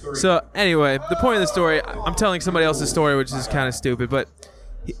 Yeah. So anyway, the point of the story, I'm telling somebody else's story, which is kind of stupid, but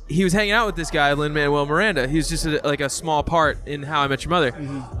he was hanging out with this guy, Lin-Manuel Miranda. He was just like a small part in How I Met Your Mother,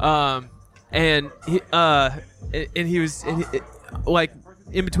 and he was like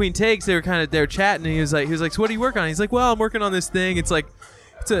in between takes, they were chatting, and he was like, so what do you work on? He's like, well, I'm working on this thing. It's like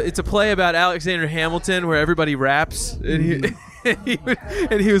it's a play about Alexander Hamilton where everybody raps, and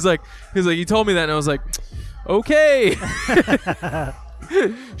he was like, you told me that, and I was like, okay.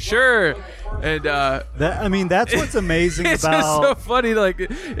 Sure. And that's what's amazing it's about. just so funny. Like,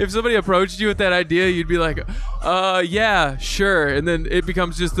 if somebody approached you with that idea, you'd be like, yeah, sure, and then it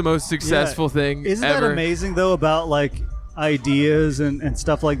becomes just the most successful thing Isn't ever. that amazing though about like ideas and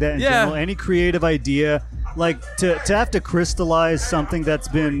stuff like that in Yeah. general? Any creative idea, like to have to crystallize something that's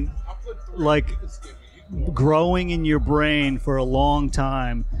been like growing in your brain for a long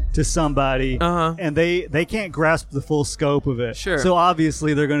time to somebody, and they can't grasp the full scope of it. Sure. So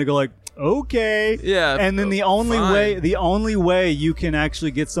obviously they're going to go like, okay, Yeah, and then the only fine. way you can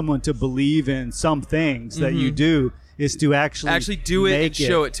actually get someone to believe in some things that you do is to actually do it and make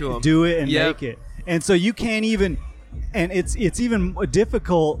show it to 'em. do it and Yep. make it. And so you can't even, and it's even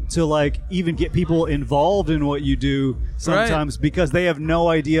difficult to like even get people involved in what you do sometimes because they have no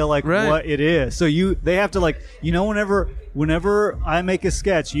idea like Right. what it is. So they have to like, you know, whenever I make a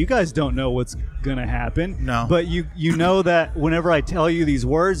sketch, you guys don't know what's gonna happen. No. But you know that whenever I tell you these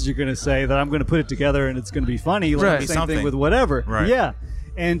words you're gonna say, that I'm gonna put it together and it's gonna be funny. Like Right. the same Something. thing with whatever. Right. Yeah.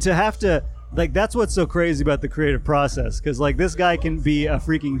 And to have to like, that's what's so crazy about the creative process, because like this guy can be a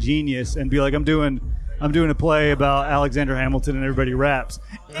freaking genius and be like, I'm doing a play about Alexander Hamilton and everybody raps.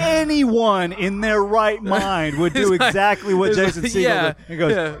 Anyone in their right mind would do exactly what it's Jason like, Segel yeah, did. And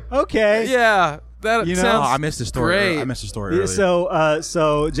goes, yeah. okay. Yeah, that You know? sounds I missed the story. great. I missed the story earlier.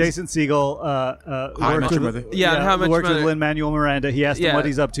 So Jason Segel I Met worked Your with, Mother. Yeah, How I Met Your worked with Mother. Lin-Manuel Miranda. He asked him Yeah. what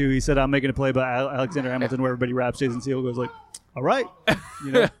he's up to. He said, I'm making a play about Alexander Hamilton where everybody raps. Jason Segel goes like, all right.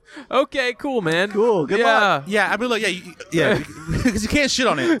 You know? Okay, cool, man. Cool, good yeah. luck. Yeah, I mean, like, yeah, because you can't shit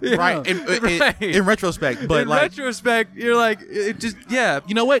on it, right? Right. In retrospect, but in like, retrospect, you're like, it just, yeah.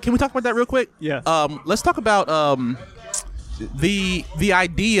 you know what? Can we talk about that real quick? Yeah. Let's talk about the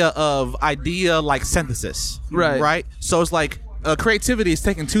idea like synthesis, Right. Right. So it's like creativity is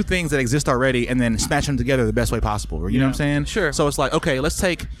taking two things that exist already and then smashing them together the best way possible. You know what I'm saying? Sure. So it's like, okay, let's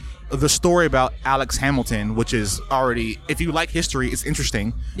take the story about Alex Hamilton, which is already, if you like history, it's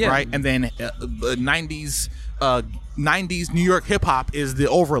interesting, Yeah. right? And then the 90s 90s New York hip hop is the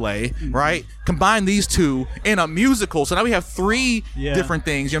overlay, right? Combine these two in a musical, so now we have three different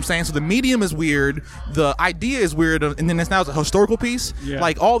things. You know what I'm saying? So the medium is weird, the idea is weird, and then it's now a historical piece.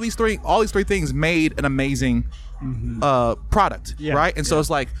 Like all these three things made an amazing product, right? And so it's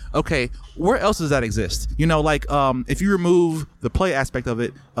like, okay, where else does that exist? You know, like if you remove the play aspect of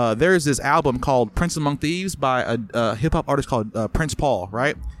it, there's this album called Prince Among Thieves by a hip hop artist called Prince Paul,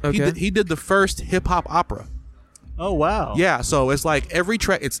 right? Okay. He did the first hip hop opera. Oh wow. Yeah, so it's like every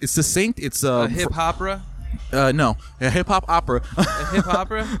track, it's succinct. It's a hip opera. No, a hip hop opera. A hip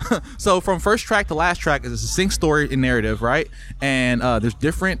opera. So from first track to last track is a succinct story and narrative, right? And there's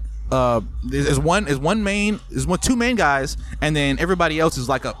different. There's two main guys, and then everybody else is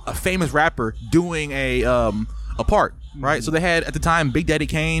like a famous rapper doing a part, right? So they had at the time Big Daddy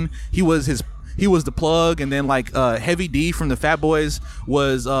Kane. He was the plug, and then like Heavy D from the Fat Boys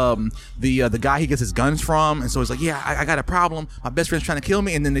was the guy he gets his guns from, and so he's like, yeah, I got a problem. My best friend's trying to kill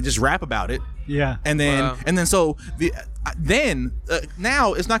me, and then they just rap about it. Yeah, and then so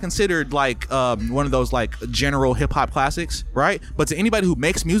now it's not considered like one of those like general hip hop classics, right? But to anybody who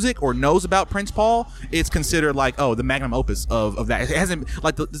makes music or knows about Prince Paul, it's considered like the magnum opus of that. It hasn't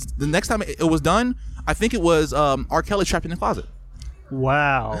like the next time it was done, I think it was R. Kelly Trapped in the Closet.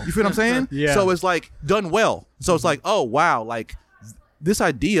 Wow. You feel what I'm saying? Yeah. So it's like done well. So it's like, oh wow, like this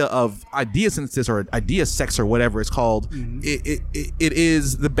idea of idea synthesis or idea sex or whatever it's called, it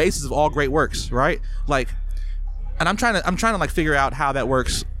is the basis of all great works, right? Like, and I'm trying to like figure out how that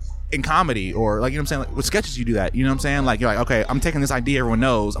works in comedy, or like, you know what I'm saying, like with sketches you do that, you know what I'm saying? Like you're like, okay, I'm taking this idea everyone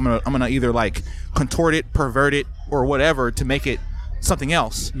knows, I'm gonna either like contort it, pervert it, or whatever to make it something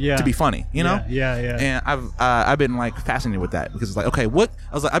else to be funny, you know? Yeah. And I've been like fascinated with that, because it's like, okay,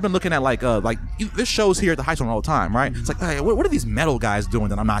 I've been looking at like this shows here at the high school all the time, right? It's like, hey, what are these metal guys doing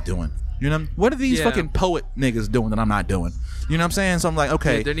that I'm not doing? You know, what are these fucking poet niggas doing that I'm not doing? You know what I'm saying? So I'm like,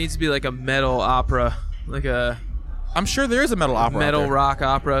 okay, dude, there needs to be like a metal opera, like I'm sure there is a metal opera, metal rock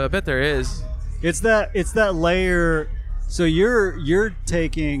opera. I bet there is. It's that layer. So you're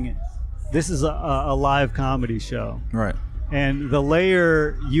taking, this is a live comedy show, right? And the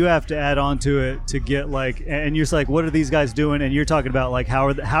layer you have to add on to it to get like, and you're just like, what are these guys doing? And you're talking about like,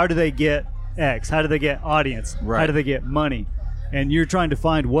 how do they get X? How do they get audience? Right. How do they get money? And you're trying to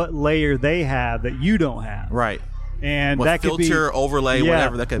find what layer they have that you don't have. Right. And what that could be filter, overlay,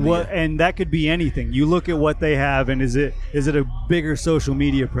 whatever that could be. And that could be anything. You look at what they have, and is it a bigger social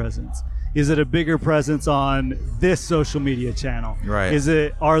media presence? Is it a bigger presence on this social media channel? Right.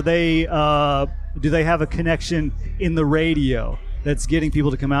 Do they have a connection in the radio that's getting people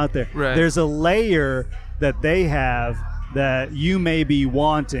to come out there? Right. There's a layer that they have that you may be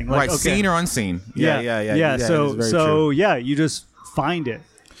wanting. Like, right, okay, seen or unseen. Yeah. So you just find it.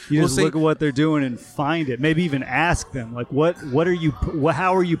 You just look at what they're doing and find it. Maybe even ask them, like,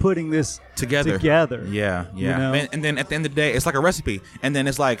 how are you putting this together? Yeah. You know? And then at the end of the day, it's like a recipe. And then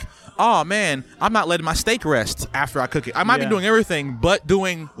it's like, oh man, I'm not letting my steak rest after I cook it. I might be doing everything, but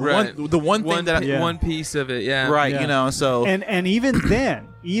doing one piece of it. Yeah. Right. Yeah. You know. So and even then,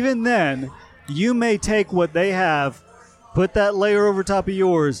 you may take what they have, put that layer over top of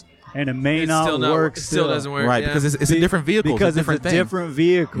yours, and it may not work. It still doesn't work. Right, because it's a different vehicle. Because it's a different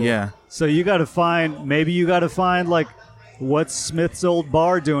vehicle. Yeah. So you got to find like, what's Smith's Old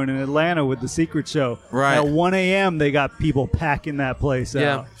Bar doing in Atlanta with the Secret Show? Right. At 1 a.m. they got people packing that place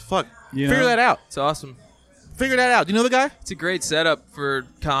out. Fuck. You Figure know? that out. It's awesome. Figure that out. Do you know the guy? It's a great setup for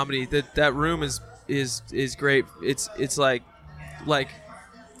comedy. That room is great. It's like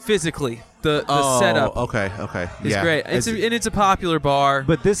physically the setup. Okay. It's great. It's a popular bar.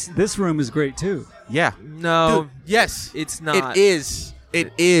 But this room is great too. Yeah. No. Dude, yes. It's not. It is.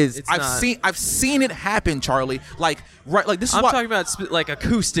 It is. It's I've seen it happen, Charlie. Like this is I'm what talking about like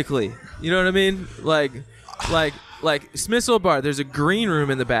acoustically. You know what I mean? Like Smith's Old Bar. There's a green room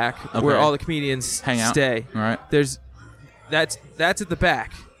in the back where all the comedians hang out. stay. All right. That's at the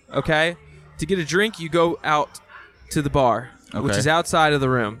back. Okay. To get a drink, you go out to the bar, which is outside of the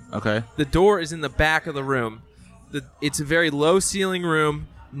room. Okay. The door is in the back of the room. It's a very low ceiling room,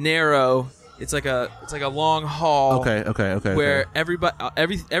 narrow. It's like a long hall. Okay. Where everybody,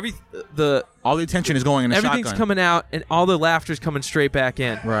 all the attention is going in the everything's shotgun. coming out, and all the laughter's coming straight back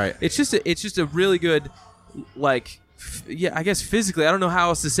in. Right. It's just a really good, like, I guess physically, I don't know how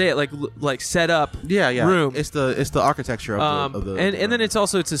else to say it. Like set up. Yeah. Room. It's the architecture of the and then it's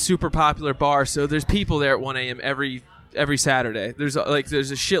a super popular bar, so there's people there at 1 a.m. every Saturday. There's a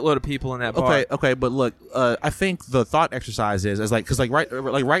shitload of people in that bar. Okay, but look, I think the thought exercise is like, because like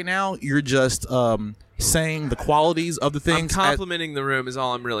right now you're just saying the qualities of the I'm things. complimenting the room is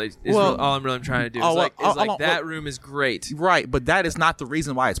all I'm really Well, all I'm really trying to do. oh, Is well, like that well, room is great. Right, but that is not the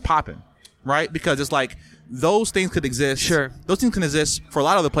reason why it's popping, right? Because it's like those things could exist. Sure. Those things can exist for a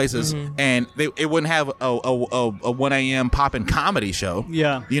lot of other places, and it wouldn't have a 1 a.m. popping comedy show.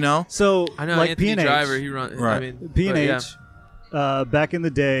 Yeah. You know? So I know like Anthony P&H, Driver. He run. Right. I mean, P&H, back in the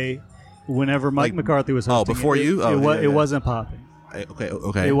day, whenever Mike Like- McCarthy was hosting, before it, you? it, Oh, wa- yeah, it yeah. wasn't popping.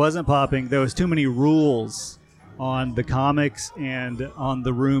 Okay. It wasn't popping. There was too many rules on the comics and on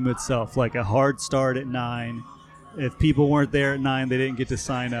the room itself, like a hard start at 9. If people weren't there at 9, they didn't get to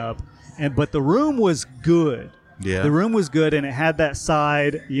sign up. But the room was good. Yeah. The room was good, and it had that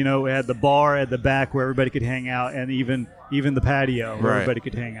side, it had the bar at the back where everybody could hang out, and even the patio where Right. everybody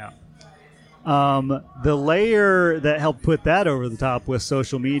could hang out. The layer that helped put that over the top was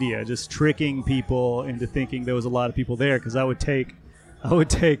social media, just tricking people into thinking there was a lot of people there, because I would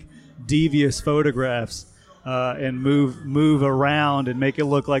take devious photographs and move around and make it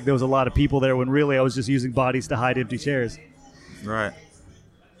look like there was a lot of people there when really I was just using bodies to hide empty chairs. Right.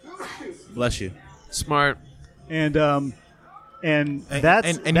 Bless you. smart. And that's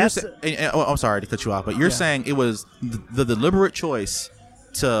you're that's I'm sorry to cut you off, but you're saying it was the deliberate choice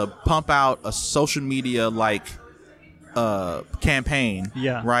to pump out a social media campaign,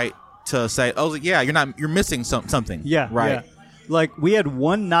 Yeah. right? To say, oh yeah, you're missing something, yeah, right? yeah. Like we had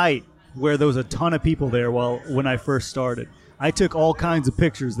one night where there was a ton of people there when I first started. I took all kinds of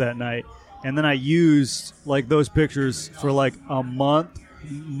pictures that night, and then I used like those pictures for like a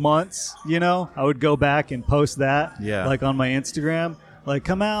months. I would go back and post that, like on my Instagram. Like,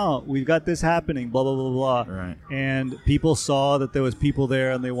 come out, we've got this happening, blah blah blah blah. Right. And people saw that there was people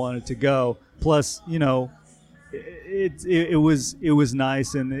there, and they wanted to go. Plus, it was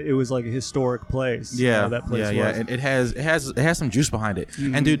nice, and it was like a historic place. Yeah, that place was. yeah. And it has some juice behind it.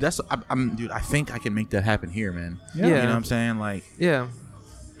 Mhm. And dude, I think I can make that happen here, man. Yeah. You know what I'm saying? Like, Yeah.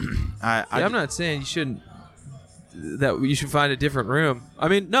 I'm not saying you shouldn't. That you should find a different room. I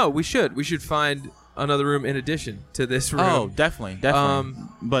mean, no, we should. We should find another room in addition to this room. Oh, definitely.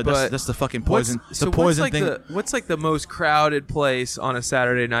 But that's the fucking poison. What's like the most crowded place on a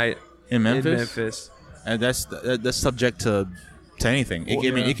Saturday night in Memphis? And that's subject to anything. I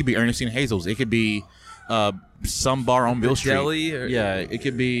mean, it could be Ernestine Hazel's. It could be some bar on Bill Street. Deli it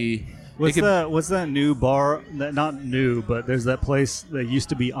could be. What's that new bar? Not new, but there's that place that used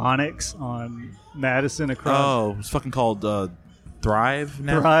to be Onyx on Madison across. Oh, it's fucking called Thrive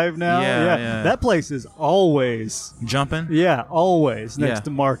now. Thrive now. Yeah. That place is always jumping. Yeah, always next Yeah. to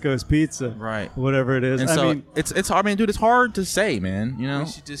Marco's Pizza. Right. Whatever it is. And I so mean, it's hard. I mean, dude, it's hard to say, man. You know. We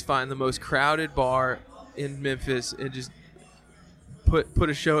should just find the most crowded bar in Memphis and just put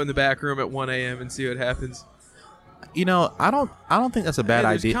a show in the back room at 1 a.m. and see what happens. I don't think that's a bad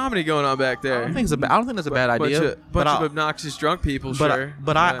There's idea. comedy going on back there. I don't think that's a bad idea. Bunch of obnoxious drunk people, But sure.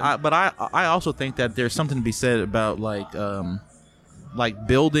 I also think that there's something to be said about like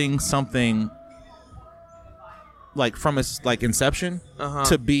building something like from its like inception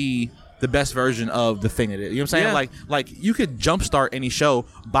to be the best version of the thing it is. You know what I'm saying? Yeah. Like you could jumpstart any show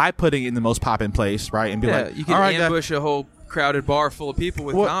by putting it in the most poppin' place, right? And be like, you can all right, ambush a whole crowded bar full of people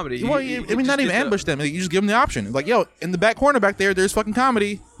with comedy. Well, not even ambush them. You just give them the option. Like, yo, in the back corner back there's fucking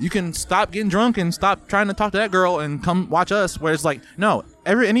comedy. You can stop getting drunk and stop trying to talk to that girl and come watch us. Where it's like, no,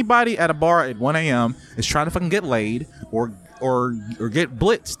 anybody at a bar at 1 a.m. is trying to fucking get laid or get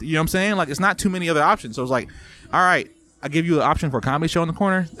blitzed. You know what I'm saying? Like, it's not too many other options. So it's like, all right, I give you an option for a comedy show in the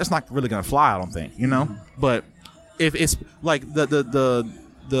corner. That's not really gonna fly, I don't think. But if it's like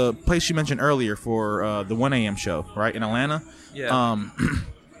the place you mentioned earlier for the 1 a.m. show, right, in Atlanta. Yeah.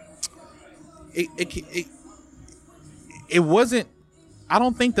 It wasn't. I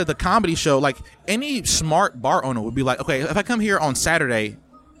don't think that the comedy show, like any smart bar owner, would be like, okay, if I come here on Saturday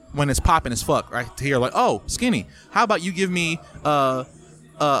when it's popping as fuck, right, to hear like, oh, Skinny, how about you give me an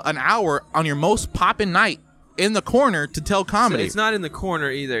hour on your most popping night in the corner to tell comedy? So it's not in the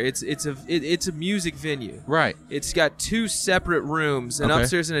corner either. It's a music venue. Right. It's got two separate rooms, an Okay.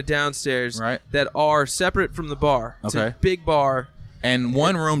 upstairs and a downstairs, Right. that are separate from the bar. It's Okay. a big bar. And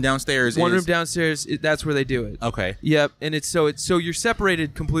one room downstairs. One is, room downstairs. That's where they do it. Okay. Yep. And it's so you're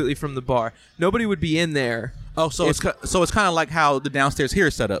separated completely from the bar. Nobody would be in there. Oh, so it's kind of like how the downstairs here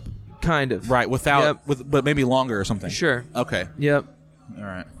is set up. Kind of. Right. But maybe longer or something. Sure. Okay. Yep. All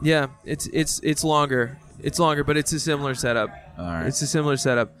right. Yeah. It's longer. It's longer, but it's a similar setup. All right. It's a similar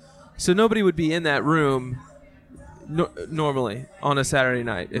setup. So nobody would be in that room normally on a Saturday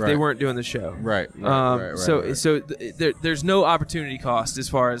night if they Right. weren't doing the show. Right. There's no opportunity cost as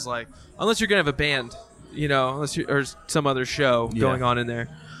far as like, unless you're gonna have a band, or some other show going on in there.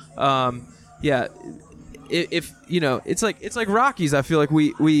 if you know, it's like Rockies. I feel like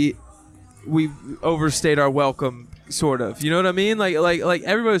we overstayed our welcome, sort of. You know what I mean? Like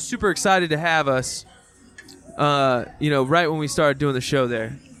everybody was super excited to have us. You know, right when we started doing the show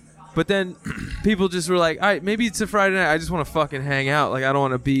there. But then people just were like, all right, maybe it's a Friday night. I just want to fucking hang out. Like, I don't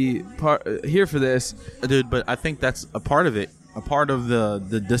want to be here for this. Dude, but I think that's a part of it. A part of the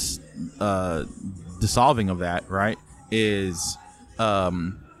dissolving of that, right, is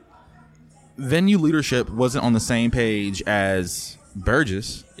venue leadership wasn't on the same page as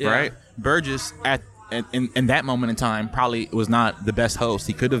Burgess, right? Burgess, in that moment in time, probably was not the best host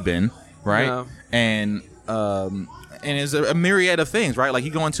he could have been, right? No. And it's a myriad of things, right? Like you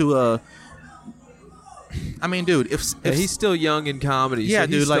go into a, I mean, dude, if he's still young in comedy, yeah, so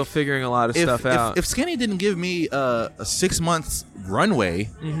dude, he's like, still figuring a lot of stuff out. If Skinny didn't give me a 6 months runway,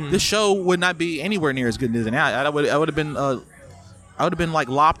 this show would not be anywhere near as good as it now. I would have been like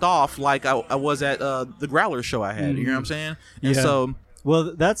lopped off like I was at the Growler show I had. You know what I'm saying? And so.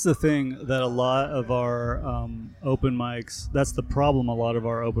 Well, that's the thing that a lot of our open mics, that's the problem a lot of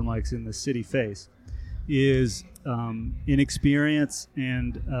our open mics in the city face, is inexperience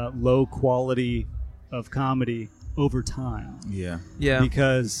and low quality of comedy over time. Yeah.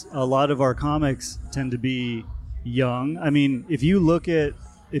 Because a lot of our comics tend to be young. I mean, if you look at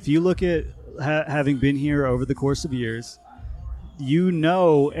having been here over the course of years, you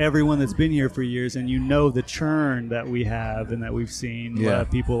know everyone that's been here for years, and you know the churn that we have and that we've seen.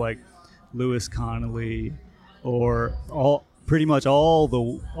 People like Lewis Connolly, or pretty much all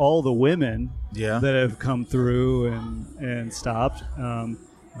the women that have come through and stopped.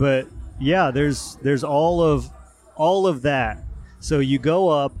 But yeah, there's all of that. So you go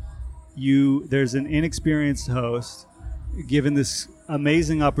up, there's an inexperienced host given this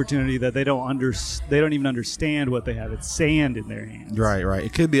amazing opportunity that they don't even understand what they have. It's sand in their hands. Right.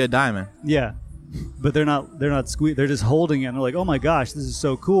 It could be a diamond. Yeah, but they're not they're just holding it and they're like, oh my gosh, this is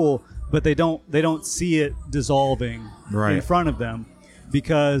so cool. But they don't see it dissolving in front of them,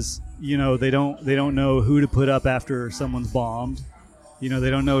 because you know they don't know who to put up after someone's bombed. You know, they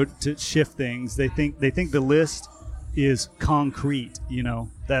don't know to shift things. They think the list is concrete. You know,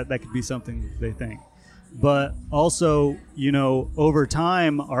 that could be something they think. But also, you know, over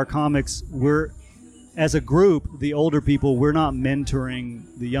time, our comics, as a group, the older people, we're not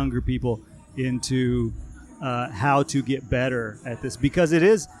mentoring the younger people into how to get better at this, because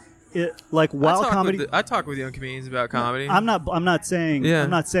while comedy. I talk with young comedians about comedy. I'm not saying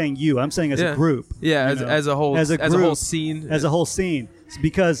you. I'm saying as a group. Yeah, as a whole scene. As a whole scene,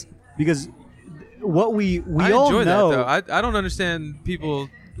 because what we I all enjoy know. That, though. I don't understand people.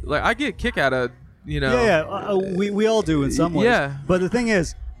 Like, I get a kick out of. You know, we all do in some ways. Yeah. But the thing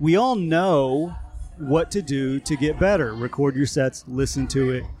is, we all know what to do to get better. Record your sets, listen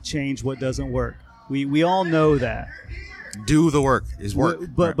to it, change what doesn't work. We all know that. Do the work is work.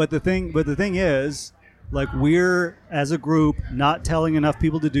 But the thing is, like, we're as a group not telling enough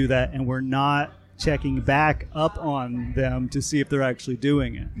people to do that, and we're not checking back up on them to see if they're actually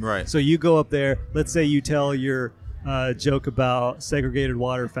doing it. Right. So you go up there. Let's say you tell your joke about segregated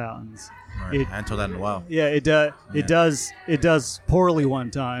water fountains. Right. I haven't told that in a while. Yeah, it does poorly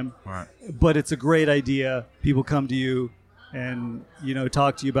one time. Right. But it's a great idea. People come to you and, you know,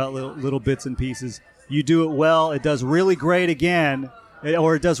 talk to you about little bits and pieces. You do it well, it does really great again,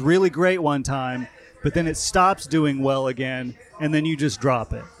 or it does really great one time, but then it stops doing well again, and then you just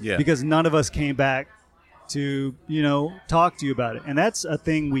drop it. Yeah. Because none of us came back to, you know, talk to you about it. And that's a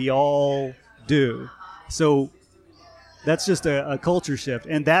thing we all do. So that's just a culture shift.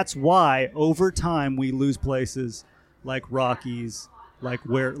 And that's why over time we lose places like Rockies, like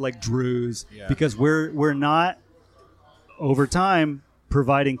Drew's, because we're not over time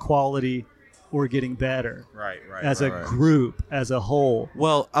providing quality or getting better. Right. As a group, as a whole.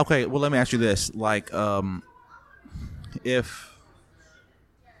 Well, okay. Well, let me ask you this: like, if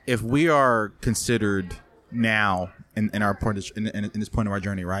we are considered now in our point in this point of our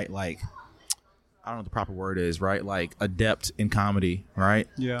journey, right? Like, I don't know what the proper word is, right? Like, adept in comedy, right?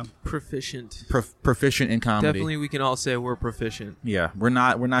 Yeah. Proficient. Proficient in comedy. Definitely, we can all say we're proficient. Yeah, we're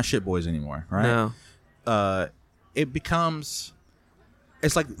not shit boys anymore, right? No. It becomes.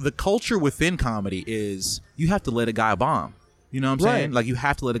 It's like the culture within comedy is you have to let a guy bomb. You know what I'm saying? Like, you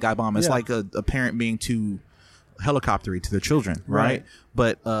have to let a guy bomb. It's like a parent being too helicoptery to their children, right?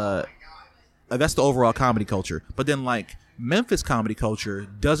 But that's the overall comedy culture. But then, like, Memphis comedy culture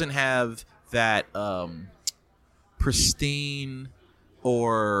doesn't have that pristine,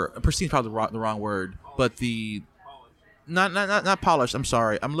 or pristine is probably the wrong word, but the not polished. I'm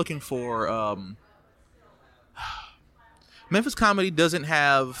sorry. I'm looking for Memphis comedy doesn't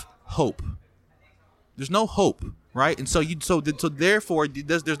have hope. There's no hope, right? And so therefore,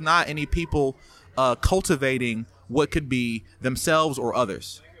 there's not any people cultivating what could be themselves or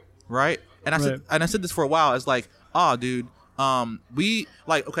others, right? And I said this for a while. It's like, oh, dude, we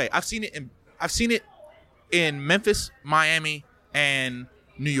like, okay, I've seen it in Memphis, Miami, and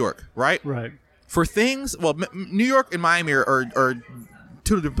New York, right? Right. For things, well, New York and Miami are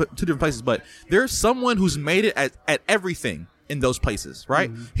two different places, but there's someone who's made it at everything in those places,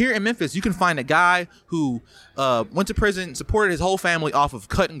 right? Here in Memphis, you can find a guy who went to prison, supported his whole family off of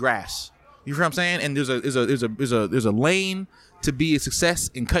cutting grass. You feel what I'm saying? And there's a lane to be a success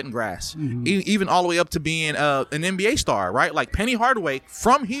in cutting grass, even all the way up to being an NBA star, right? Like Penny Hardaway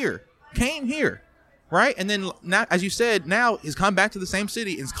from here came here, right? And then now, as you said, now he's come back to the same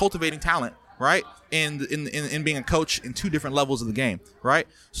city and is cultivating talent, right? In being a coach in two different levels of the game, right?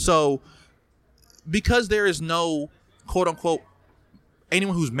 So because there is no quote unquote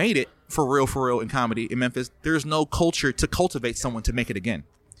anyone who's made it for real in comedy in Memphis, there's no culture to cultivate someone to make it again.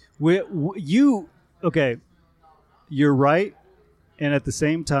 Okay, you're right, and at the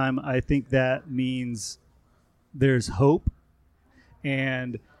same time, I think that means there's hope,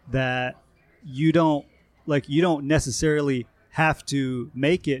 and that you don't necessarily have to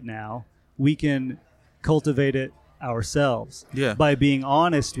make it now. We can cultivate it ourselves by being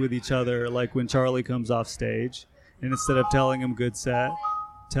honest with each other. Like when Charlie comes off stage, and instead of telling him good set,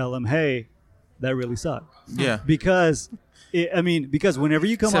 tell him, hey, that really sucked. Yeah, because whenever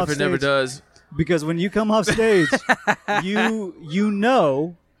you come off stage, never does. Because when you come off stage, you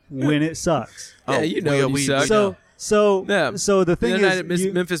know when it sucks. Yeah, you know when you suck. So the thing the other is, night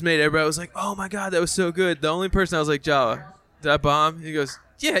at Memphis Made, everybody was like, "Oh my god, that was so good." The only person I was like, "Java, did I bomb?" He goes,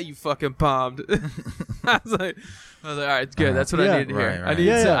 "Yeah, you fucking bombed." I was like, all right, good. That's what I needed to hear. Right.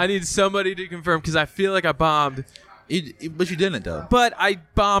 I need somebody to confirm because I feel like I bombed. But you didn't though. But I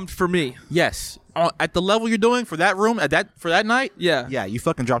bombed for me. Yes, at the level you're doing for that room for that night. Yeah, you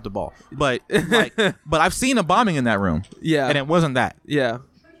fucking dropped the ball. But but I've seen a bombing in that room. Yeah, and it wasn't that. Yeah,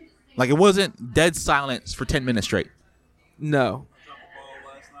 like it wasn't dead silence for 10 minutes straight. No.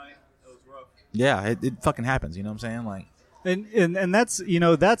 Yeah, it fucking happens. You know what I'm saying? Like, and that's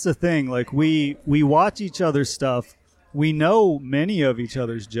that's the thing. Like we watch each other's stuff. We know many of each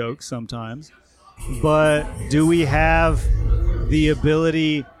other's jokes sometimes. But do we have the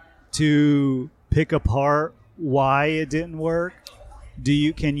ability to pick apart why it didn't work?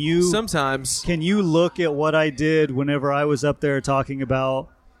 Can you look at what I did whenever I was up there talking about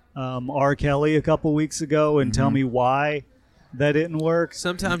R. Kelly a couple weeks ago and tell me why that didn't work?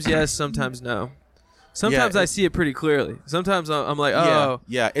 Sometimes yes, sometimes no. Sometimes I see it pretty clearly. Sometimes I'm like, oh,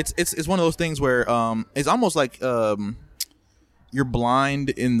 yeah. It's one of those things where it's almost like you're blind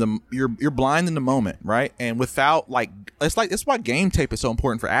in the blind in the moment, right? And without it's why game tape is so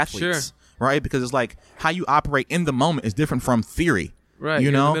important for athletes, right? Because it's like how you operate in the moment is different from theory, right?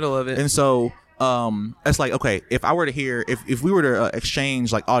 You know, in the middle of it, and so it's like, okay, if I were to hear, if we were to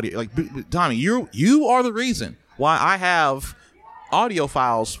exchange like audio, like Tommy, you are the reason why I have audio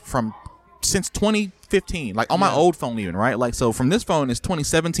files from since 2015, like on my old phone even, right? Like so from this phone is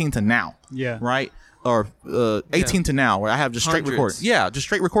 2017 to now, right? Or 18 to now, where I have just straight recordings. Yeah, just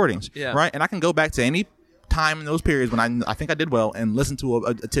straight recordings. Yeah. Right? And I can go back to any time in those periods when I think I did well and listen to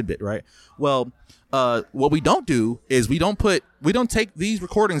a tidbit, right? Well, what we don't do is we don't take these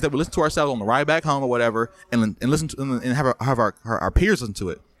recordings that we listen to ourselves on the ride back home or whatever and listen to and have our peers listen to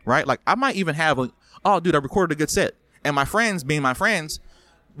it, right? Like I might even have like, oh, dude, I recorded a good set. And my friends, being my friends,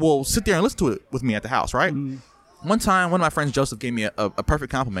 will sit there and listen to it with me at the house, right? One time, one of my friends, Joseph, gave me a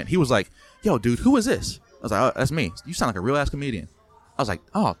perfect compliment. He was like, yo, dude, who is this? I was like, oh, that's me. You sound like a real-ass comedian. I was like,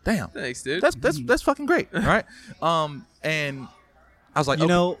 oh, damn. Thanks, dude. That's fucking great, right? And I was like,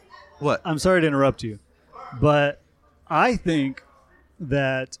 what? I'm sorry to interrupt you, but I think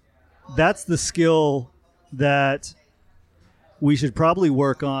that that's the skill that we should probably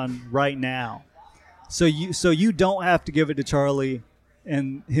work on right now. So you don't have to give it to Charlie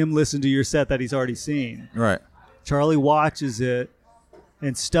and him listen to your set that he's already seen. Right. Charlie watches it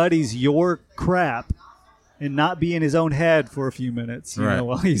and studies your crap and not be in his own head for a few minutes, you know,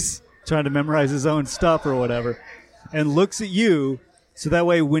 while he's trying to memorize his own stuff or whatever, and looks at you so that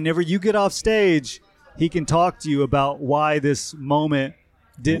way whenever you get off stage, he can talk to you about why this moment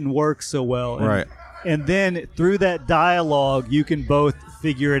didn't work so well. Right. And then through that dialogue, you can both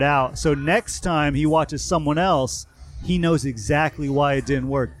figure it out. So next time he watches someone else, he knows exactly why it didn't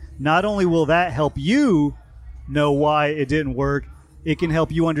work. Not only will that help you know why it didn't work, it can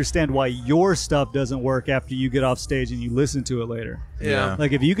help you understand why your stuff doesn't work after you get off stage and you listen to it later. Yeah.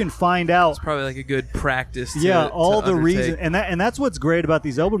 Like if you can find out, It's probably like a good practice. all the undertake. reason, and that's what's great about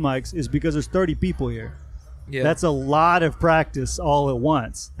these open mics is because there's 30 people here. Yeah. That's a lot of practice all at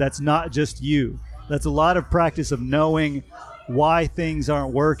once. That's not just you. That's a lot of practice of knowing why things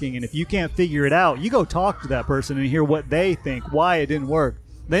aren't working. And if you can't figure it out, you go talk to that person and hear what they think, why it didn't work.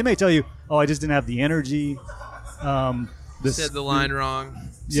 They may tell you, oh, I just didn't have the energy. Said the line wrong.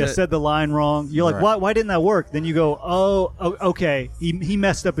 Yeah, said the line wrong. You're like, why didn't that work? Then you go, oh, okay. He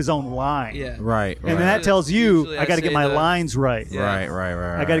messed up his own line. Yeah. Right. And then that tells you, Usually I got to say get my the- lines right. Yeah.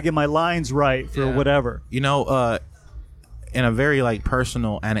 Right. I got to get my lines right for Yeah. whatever. You know, in a very like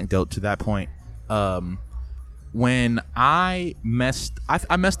personal anecdote to that point, when I messed up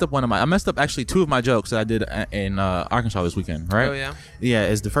I messed up actually 2 of my jokes that I did in Arkansas this weekend, right? Oh, yeah? Yeah,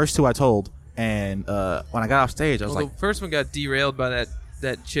 it's the first 2 I told, and when I got off stage, I was Well, like, the first one got derailed by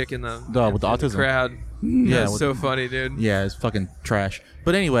that chick in the with the in autism crowd. Yeah, That's with- so funny, dude. yeah, it's fucking trash.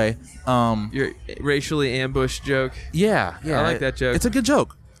 But anyway, Your racially ambushed joke. yeah, I like that joke. It's a good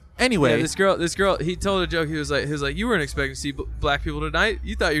joke. Anyway, Yeah, this girl, he told a joke. He was like, you weren't expecting to see black people tonight.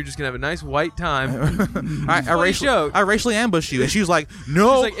 You thought you were just gonna have a nice white time. I Funny joke. racially ambushed you, and she was like,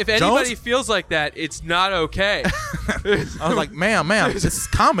 "No." She's like, if anybody Jones? feels like that, it's not okay. I was like, ma'am, this is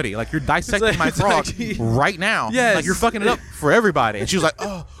comedy. Like, you're dissecting my it's frog like- right now. Yes. Like, you're fucking it up for everybody. And she was like,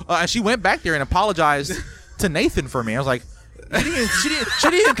 oh. And she went back there and apologized to Nathan for me. I was like, she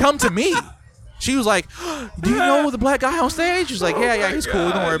didn't even come to me. She was like, do you know the black guy on stage? She's like, yeah, he's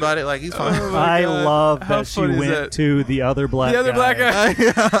cool. Don't worry about it. Like, he's fine. I love How that she funny is went that? to the other black The other black guy.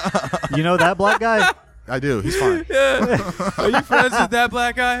 You know that black guy? I do. He's fine. Are you friends with that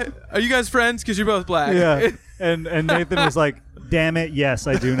black guy? Are you guys friends? Because you're both black. Yeah. And Nathan was like, damn it, yes,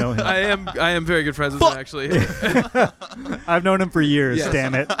 I do know him. I am very good friends with him, actually. I've known him for years, Yes.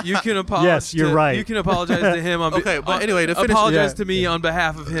 damn it. You can apologize. Yes, you're right. You can apologize to him. Okay, but anyway, to finish- apologize Yeah. to me on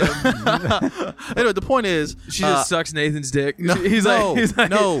behalf of him. Anyway, the point is, She just sucks Nathan's dick. no, he's no, like,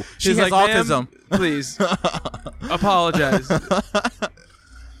 no, she she's has like, autism. "Ma'am, please apologize.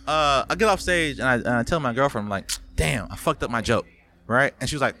 I get off stage and I tell my girlfriend, I'm like, damn, I fucked up my joke, right? And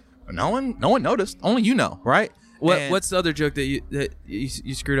she was like, no one noticed. Only you know, right? And What's the other joke that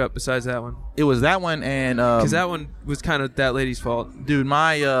you screwed up besides that one? it was that one, and Because that one was kind of that lady's fault. dude,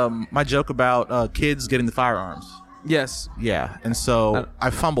 my joke about kids getting the firearms. Yes. Yeah, and so I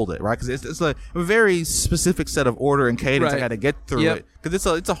fumbled it, right? Because it's a very specific set of order and cadence I Right. got to get through Yep. it. Because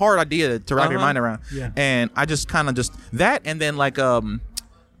it's a hard idea to wrap your mind around. Yeah. And I just kind of that, and then like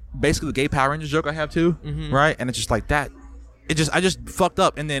basically the gay Power Rangers joke I have too, right? And it's just like that. I just fucked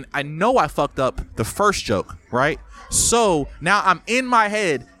up, and then I know I fucked up the first joke, right? So now I'm in my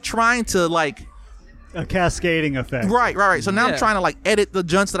head trying to like. A cascading effect. Right. So now I'm Yeah. trying to like edit the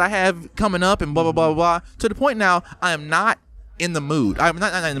junts that I have coming up and blah blah blah blah. To the point now I am not in the mood. I'm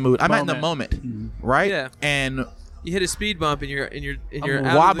not in the mood. I'm not in the moment. Right? Yeah. And You hit a speed bump and you're I'm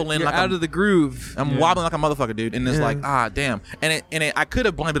out wobbling of the, like out a- of the groove. I'm wobbling like a motherfucker, dude. And it's like, damn. And I could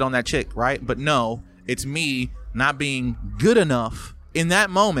have blamed it on that chick, right? But no, it's me not being good enough in that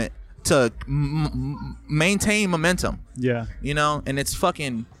moment to maintain momentum. Yeah. You know, and it's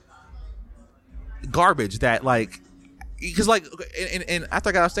fucking garbage that like, because like, and after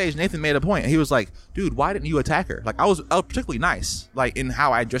I got off stage, Nathan made a point. He was like, dude, why didn't you attack her? Like I was particularly nice, like in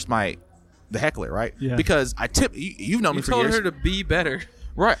how I addressed the heckler, right? Yeah. Because I you've known me You for told years. her to be better.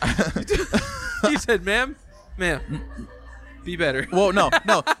 Right. You said, ma'am, be better. Well, no.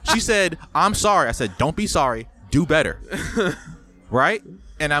 She said, I'm sorry. I said, don't be sorry. Do better. Right?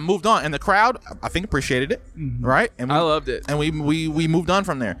 And I moved on. And the crowd, I think, appreciated it. Right? And I loved it. And we moved on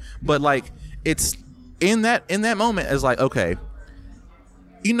from there. But like, it's in that moment is like, okay,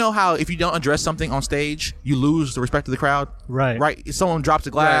 you know how if you don't address something on stage, you lose the respect of the crowd? Right. Right? If someone drops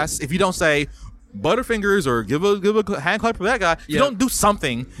a glass, if you don't say Butterfingers or give a hand clap for that guy, if you Yeah. don't do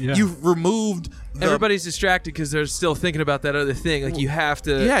something, Yeah. you've removed Everybody's distracted because they're still thinking about that other thing. Like you have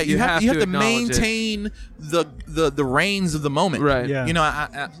to. Yeah, you have to acknowledge it. maintain the reins of the moment. Right. Yeah. You know,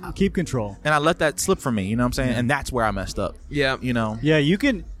 I Keep control. and I let that slip from me. You know what I'm saying? And that's where I messed up. Yeah. You know. Yeah, you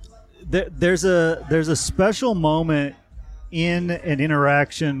can. There's a special moment in an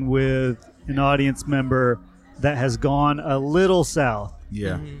interaction with an audience member that has gone a little south,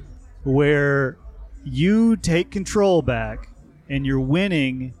 Yeah. where you take control back and you're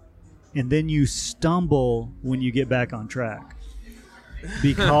winning, and then you stumble when you get back on track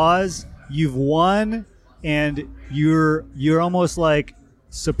because you've won and you're almost like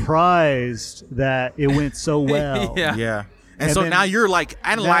surprised that it went so well. Yeah. Yeah. And And so then- now you're like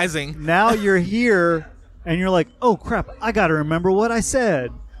analyzing. Now you're here and you're like, oh crap, I got to remember what I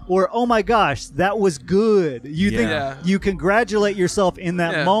said. Or, oh my gosh, that was good. You Yeah. think you congratulate yourself in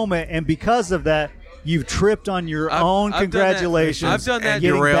that Yeah. moment, and because of that, you've tripped on your own I've done that. congratulations. I've done that. and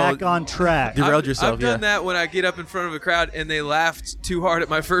getting Derailed- back on track. Derailed I've yourself, done yeah. that when I get up in front of a crowd and they laughed too hard at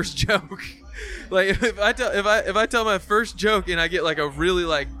my first joke. Like if I tell my first joke and I get like a really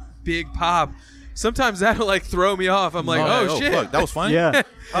like big pop, sometimes that'll like throw me off. I'm like, oh shit, fuck, that was funny. Yeah.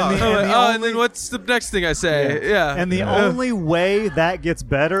 and then what's the next thing I say? Yeah. And the only way that gets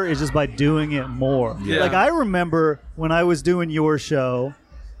better is just by doing it more. Yeah. Like I remember when I was doing your show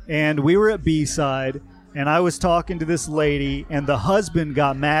and we were at B-side and I was talking to this lady and the husband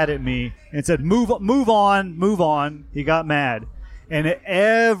got mad at me and said, move on. He got mad. And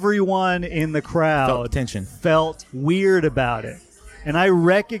everyone in the crowd Felt tension. felt weird about it. And I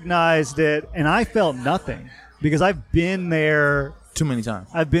recognized it and I felt nothing because I've been there Too many times.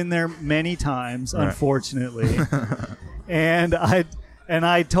 I've been there many times, Right. unfortunately. and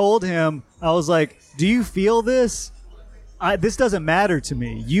I told him, I was like, do you feel this? This doesn't matter to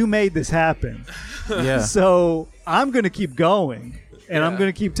me. You made this happen. Yeah. So I'm going to keep going, and I'm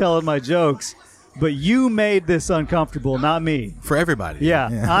going to keep telling my jokes. But you made this uncomfortable, not me. For everybody. Yeah,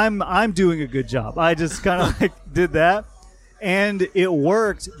 I'm doing a good job. I just kind of like did that, and it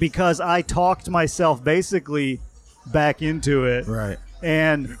worked because I talked myself basically back into it. Right.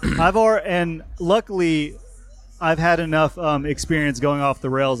 And luckily, I've had enough experience going off the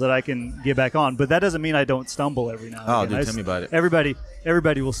rails that I can get back on. But that doesn't mean I don't stumble every now and Oh, again. dude, tell me about it.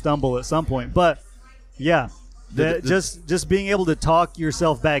 Everybody will stumble at some point. But yeah, just being able to talk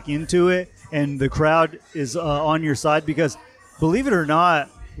yourself back into it, and the crowd is on your side because, believe it or not,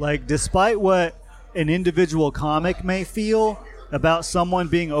 like despite what an individual comic may feel about someone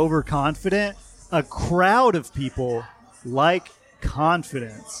being overconfident, a crowd of people like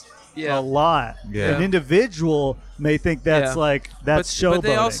confidence Yeah. a lot. Yeah. An individual may think that's Yeah. that's but they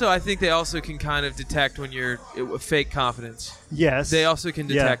showboating. I think they also can kind of detect when you're fake confidence. Yes. They also can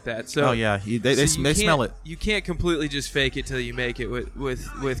detect that. So Oh, yeah. They so smell can't- it. You can't completely just fake it till you make it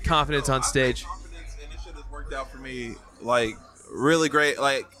with confidence on stage. And this shit has worked out for me like really great.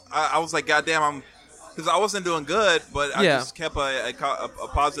 Like I was like, goddamn, because I wasn't doing good, but I Yeah. just kept a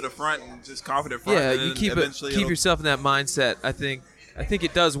positive front and just confident front. Yeah, and you then keep eventually keep it'll- yourself in that mindset. I think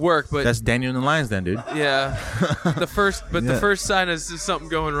it does work, but That's Daniel and the Lions then, dude. yeah, the first Yeah. sign is something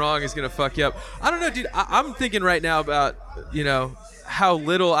going wrong is gonna fuck you up. I don't know, dude. I'm thinking right now about how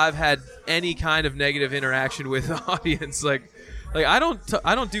little I've had any kind of negative interaction with the audience. Like I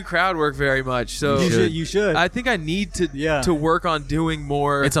don't do crowd work very much, so you should. I think I need to Yeah. to work on doing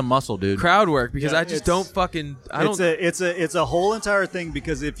more. It's a muscle, dude. crowd work because Yeah, I just it's- don't fucking. I don't. It's a whole entire thing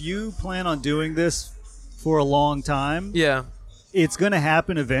because if you plan on doing this for a long time, Yeah, it's going to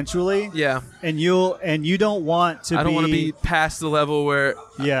happen eventually. yeah. And you don't want to I don't want to be past the level where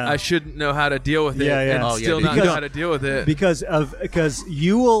Yeah. I shouldn't know how to deal with it Yeah, yeah. and Oh, yeah, still dude. not Because- know how to deal with it. because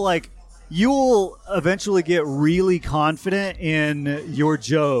you will eventually get really confident in your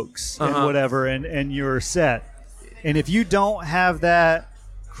jokes and Uh-huh. whatever and your set. And if you don't have that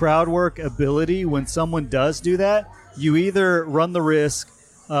crowd work ability when someone does do that, you either run the risk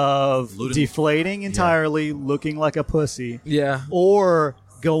of deflating entirely, looking like a pussy, Yeah. or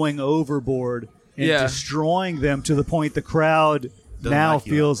going overboard and Yeah. destroying them to the point the crowd now like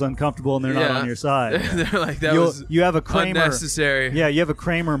you. feels uncomfortable and they're not Yeah. on your side. They're like that You'll- was you have a Kramer. unnecessary. Yeah, you have a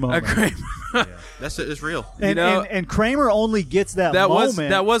Kramer A moment. Kramer. That's it. It's real. And, know- and Kramer only gets that moment.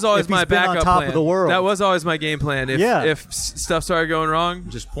 that was always if my he's been backup on top plan. of the world. That was always my game plan. If Yeah. if stuff started going wrong,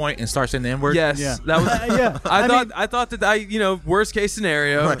 Just point and start saying the N word. yes, Yeah. that was. Yeah, I thought that worst case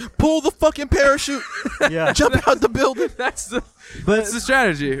scenario. Right. Pull the fucking parachute. yeah. Jump out the building. That's the But, that's the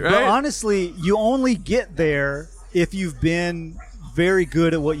strategy, right? but honestly, you only get there if you've been very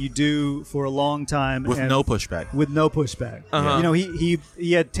good at what you do for a long time With and no pushback. with no pushback. Uh-huh. You know,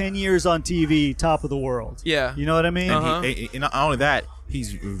 he had 10 years on TV, top of the world. Yeah. You know what I mean? Uh-huh. And not only that,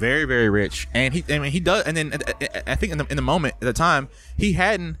 he's very, very rich, and he does. And then I think in the moment at the time, he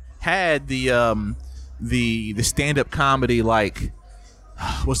hadn't had the stand up comedy like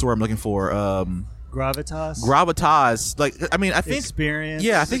what's the word I'm looking for? Gravitas. Like I mean, I think Experience.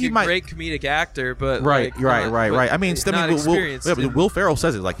 Yeah, I He's think like he a might. great comedic actor, but Right. but I mean, not experienced. Will Ferrell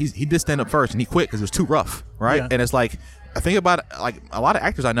says it like he did stand up first and he quit because it was too rough, right? Yeah. And it's like I think about it, like a lot of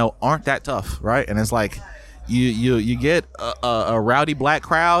actors I know aren't that tough, right? And it's like you get a rowdy black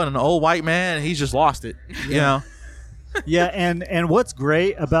crowd and an old white man and he's just lost it, you know. Yeah, and what's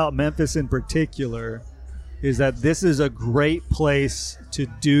great about Memphis in particular is that this is a great place to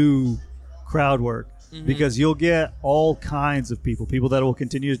do crowd work because you'll get all kinds of people that will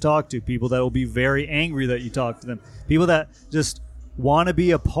continue to talk to, people that will be very angry that you talk to them, people that just want to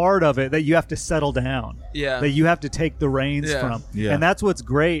be a part of it that you have to settle down, that you have to take the reins from. And that's what's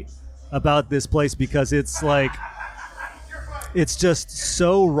great about this place, because it's like it's just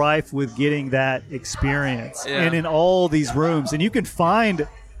so rife with getting that experience and in all these rooms. And you can find,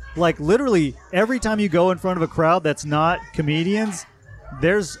 like, literally every time you go in front of a crowd that's not comedians,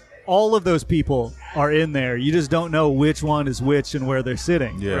 there's all of those people are in there. You just don't know which one is which and where they're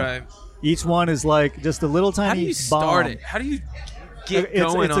sitting. Right. Each one is like just a little tiny How do you start it? How do you get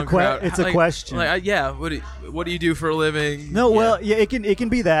going on crowd? It's a question. Like, what do you do for a living? No, well, it can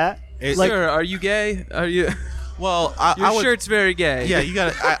be that. Sir, are you gay? Are you? Well, your shirt's very gay. Yeah, you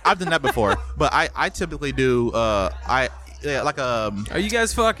got. I've done that before, but I typically do. Are you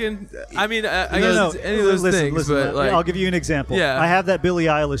guys fucking? I mean, I no, guess it's any of those things. Listen, but like, I'll give you an example. Yeah. I have that Billie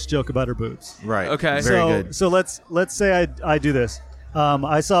Eilish joke about her boobs. Right. Okay. Very good. So let's say I do this.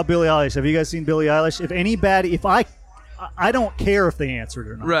 I saw Billie Eilish. Have you guys seen Billie Eilish? If I don't care if they answered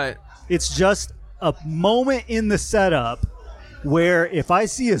or not. Right. It's just a moment in the setup where if I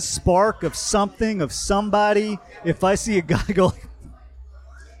see a spark of something, of somebody, if I see a guy go,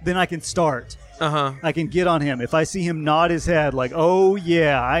 then I can start. I can get on him. If I see him nod his head like, oh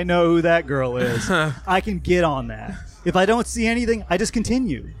yeah, I know who that girl is, I can get on that. If I don't see anything, I just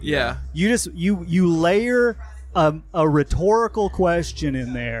continue. Yeah. You layer a rhetorical question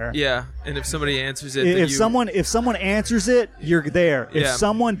in there. Yeah, and if somebody answers it, if someone answers it, you're there. If Yeah.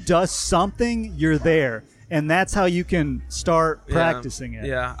 someone does something, you're there, and that's how you can start practicing it.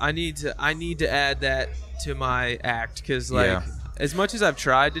 Yeah, I need to add that to my act, because like as much as I've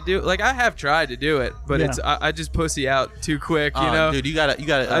tried to do, like I have tried to do it, but it's I just pussy out too quick, you know. Dude, you gotta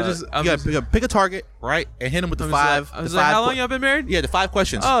pick a target, right, and hit him with the five. I was like, how long y'all been married? Yeah, the 5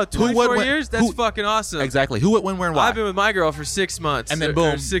 questions. Oh, 24 years? That's fucking awesome. Exactly. Who, what, when, where, and why? I've been with my girl for 6 months. And then or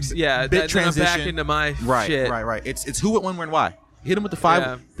boom, yeah, bit then transition. I'm back into my right, shit. Right. It's who, what, when, where, and why. Hit him with the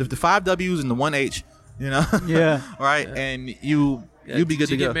 5 the 5 W's and the 1 H. You know. Yeah. Right, and you'll be good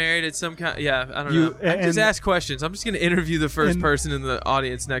to go. Get married at some kind? Yeah, I don't know. Just ask questions. I'm just gonna interview the first person in the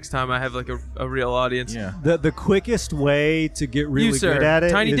audience next time I have like a real audience. Yeah. The quickest way to get really sir. good at it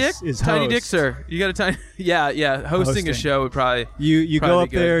Tiny dick? is Tiny host. dick, sir. You got a tiny. Yeah. Hosting a show would probably. You probably go be up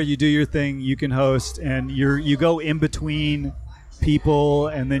good. there, you do your thing, you can host, and you go in between people,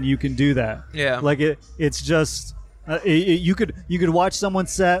 and then you can do that. Yeah. Like it's just you could watch someone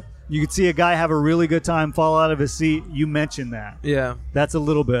set. You could see a guy have a really good time, fall out of his seat. You mention that. Yeah. That's a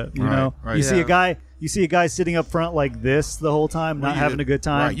little bit, you know. Right. You see a guy sitting up front like this the whole time, not having a good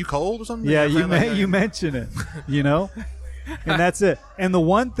time. Right. You cold or something? Yeah, you mention it, you know. And that's it. And the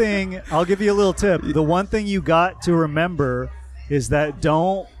one thing, I'll give you a little tip. The one thing you got to remember is that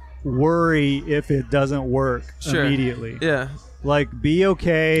don't worry if it doesn't work immediately. Yeah. Like, be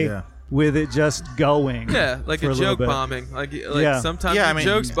okay with it just going. Yeah, like for a joke little bit. bombing. Like sometimes your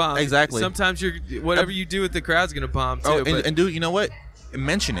jokes bomb. Exactly. Sometimes whatever you do with the crowd's gonna bomb too. And dude, you know what?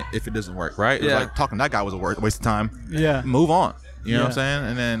 Mention it if it doesn't work, right? It's like talking to that guy was a waste of time. Yeah. Move on. You know what I'm saying?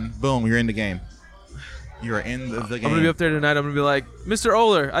 And then boom, you're in the game. You're in the game. I'm gonna be up there tonight. I'm gonna be like, Mr.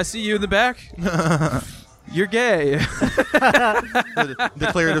 Oler, I see you in the back. You're gay.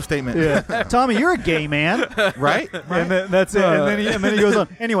 Declarative statement. Yeah. Tommy, you're a gay man. Right? And then, that's it. And then he goes on.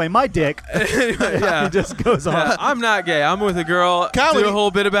 Anyway, my dick. He just goes on. Yeah, I'm not gay. I'm with a girl. Comedy. Do a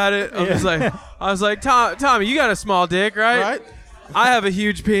whole bit about it. I was like, Tommy, you got a small dick, right? Right? I have a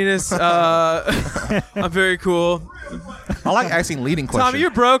huge penis. I'm very cool. I like asking leading questions. Tommy, you're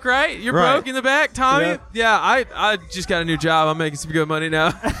broke, right? You're Right. broke in the back, Tommy? Yeah. I just got a new job. I'm making some good money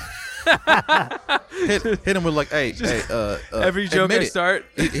now. hit him with like, hey, Every joke admit I it. start.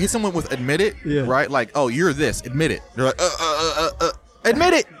 Hit someone with admit it, Yeah. right? Like, oh, you're this. Admit it. They're like,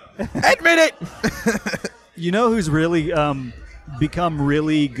 admit it. Admit it. You know who's really become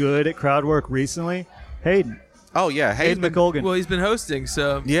really good at crowd work recently? Hayden. Oh yeah, Hayden McColgan. Well, he's been hosting,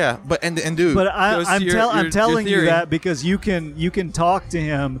 so yeah, but and dude, But goes to I'm your telling you theory. that because you can talk to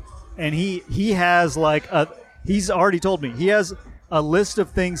him, and he has like he's already told me he has a list of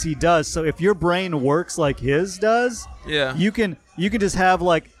things he does. So if your brain works like his does, yeah, you can just have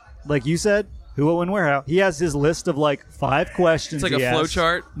like you said, who, what, when, where, how. He has his list of like 5 questions. it's like he a flow asks.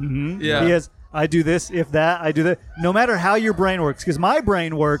 chart. Mm-hmm. Yeah, He has. I do this, if that, I do that. No matter how your brain works, because my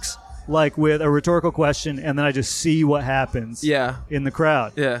brain works like with a rhetorical question, and then I just see what happens. Yeah. In the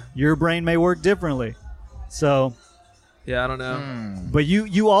crowd. Yeah. Your brain may work differently. So Yeah, I don't know. But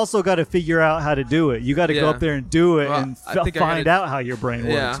you also got to figure out how to do it. You got to go Yeah. up there and do it Well, and I think I find gotta- out how your brain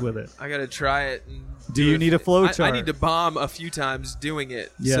works with it. I gotta try it. And Do you it. need a flow I chart? need to bomb a few times doing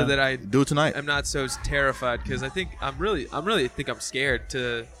it Yeah. so that I Do it tonight. I'm not so terrified because I think I'm really think I'm scared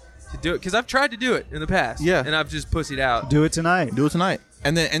to do it because I've tried to do it in the past. Yeah. and I've just pussied out. Do it tonight. Do it tonight.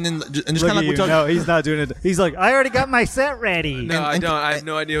 And then just Look kind of at like you. we talked. No, he's not doing it. He's like, I already got my set ready. No, I don't. I have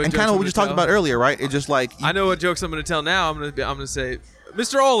no idea. What and jokes kind of I'm what we just gonna talked tell. about earlier, right? It's just like I know what jokes I'm going to tell now. I'm going to say,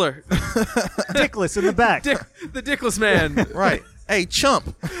 Mr. Oler, Dickless in the back. the dickless man. right. Hey,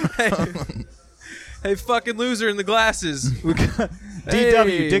 chump. Hey, fucking loser in the glasses. DW,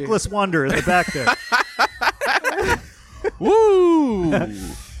 Hey. Dickless Wonder in the back there. Woo.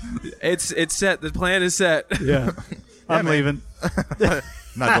 It's set. The plan is set. Yeah. I'm leaving.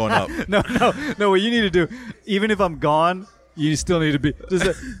 Not going up. No. What you need to do, even if I'm gone, you still need to be.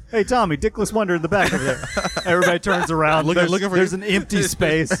 Hey, Tommy, Dickless Wonder in the back over there. Everybody turns around. Looking for there's you. an empty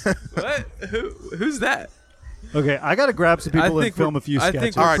space. What? Who's that? Okay, I got to grab some people and film a few I sketches.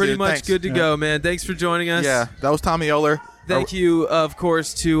 think we're All right, pretty dude, much thanks. good to Yeah. go, man. Thanks for joining us. Yeah, that was Tommy Oler. Thank you, of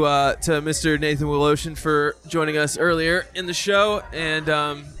course, to Mr. Nathan Woloshin for joining us earlier in the show. And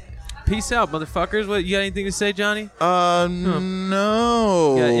peace out, motherfuckers. What, you got anything to say, Johnny?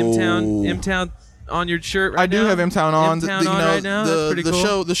 No. You got M-Town on your shirt right I do now? have M-Town on. M-Town on right now? That's pretty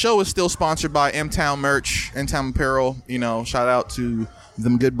cool. The show is still sponsored by M-Town merch, M-Town apparel. You know, shout out to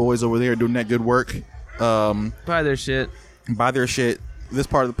them good boys over there doing that good work. Buy their shit. Buy their shit. This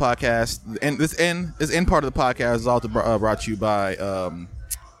part of the podcast, and this end part of the podcast is also brought to you by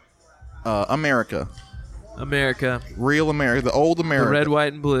America, real America, the old America, The red,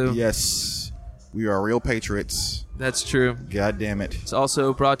 white, and blue. Yes, we are real patriots. That's true. God damn it. It's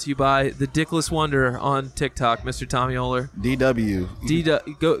also brought to you by the Dickless Wonder on TikTok, Mr. Tommy Oler.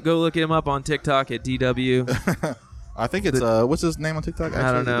 DW. Go look him up on TikTok at DW. I think it's what's his name on TikTok? Actually?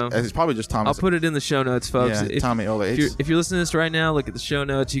 I don't know. It's probably just Tommy. I'll put it in the show notes, folks. Yeah, Tommy Oler. If you're listening to this right now, look at the show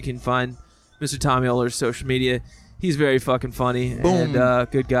notes. You can find Mr. Tommy Oler's social media. He's very fucking funny and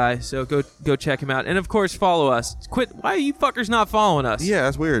good guy. So go check him out. And of course, follow us. Why are you fuckers not following us? Yeah,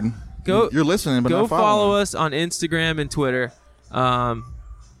 that's weird. You're listening, but go not following. follow us on Instagram and Twitter.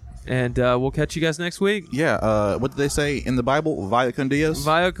 And we'll catch you guys next week. Yeah. What did they say in the Bible? Vaya con Dios.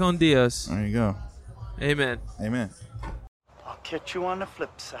 Vaya con Dios. There you go. Amen. Amen. I'll catch you on the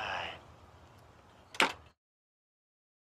flip side.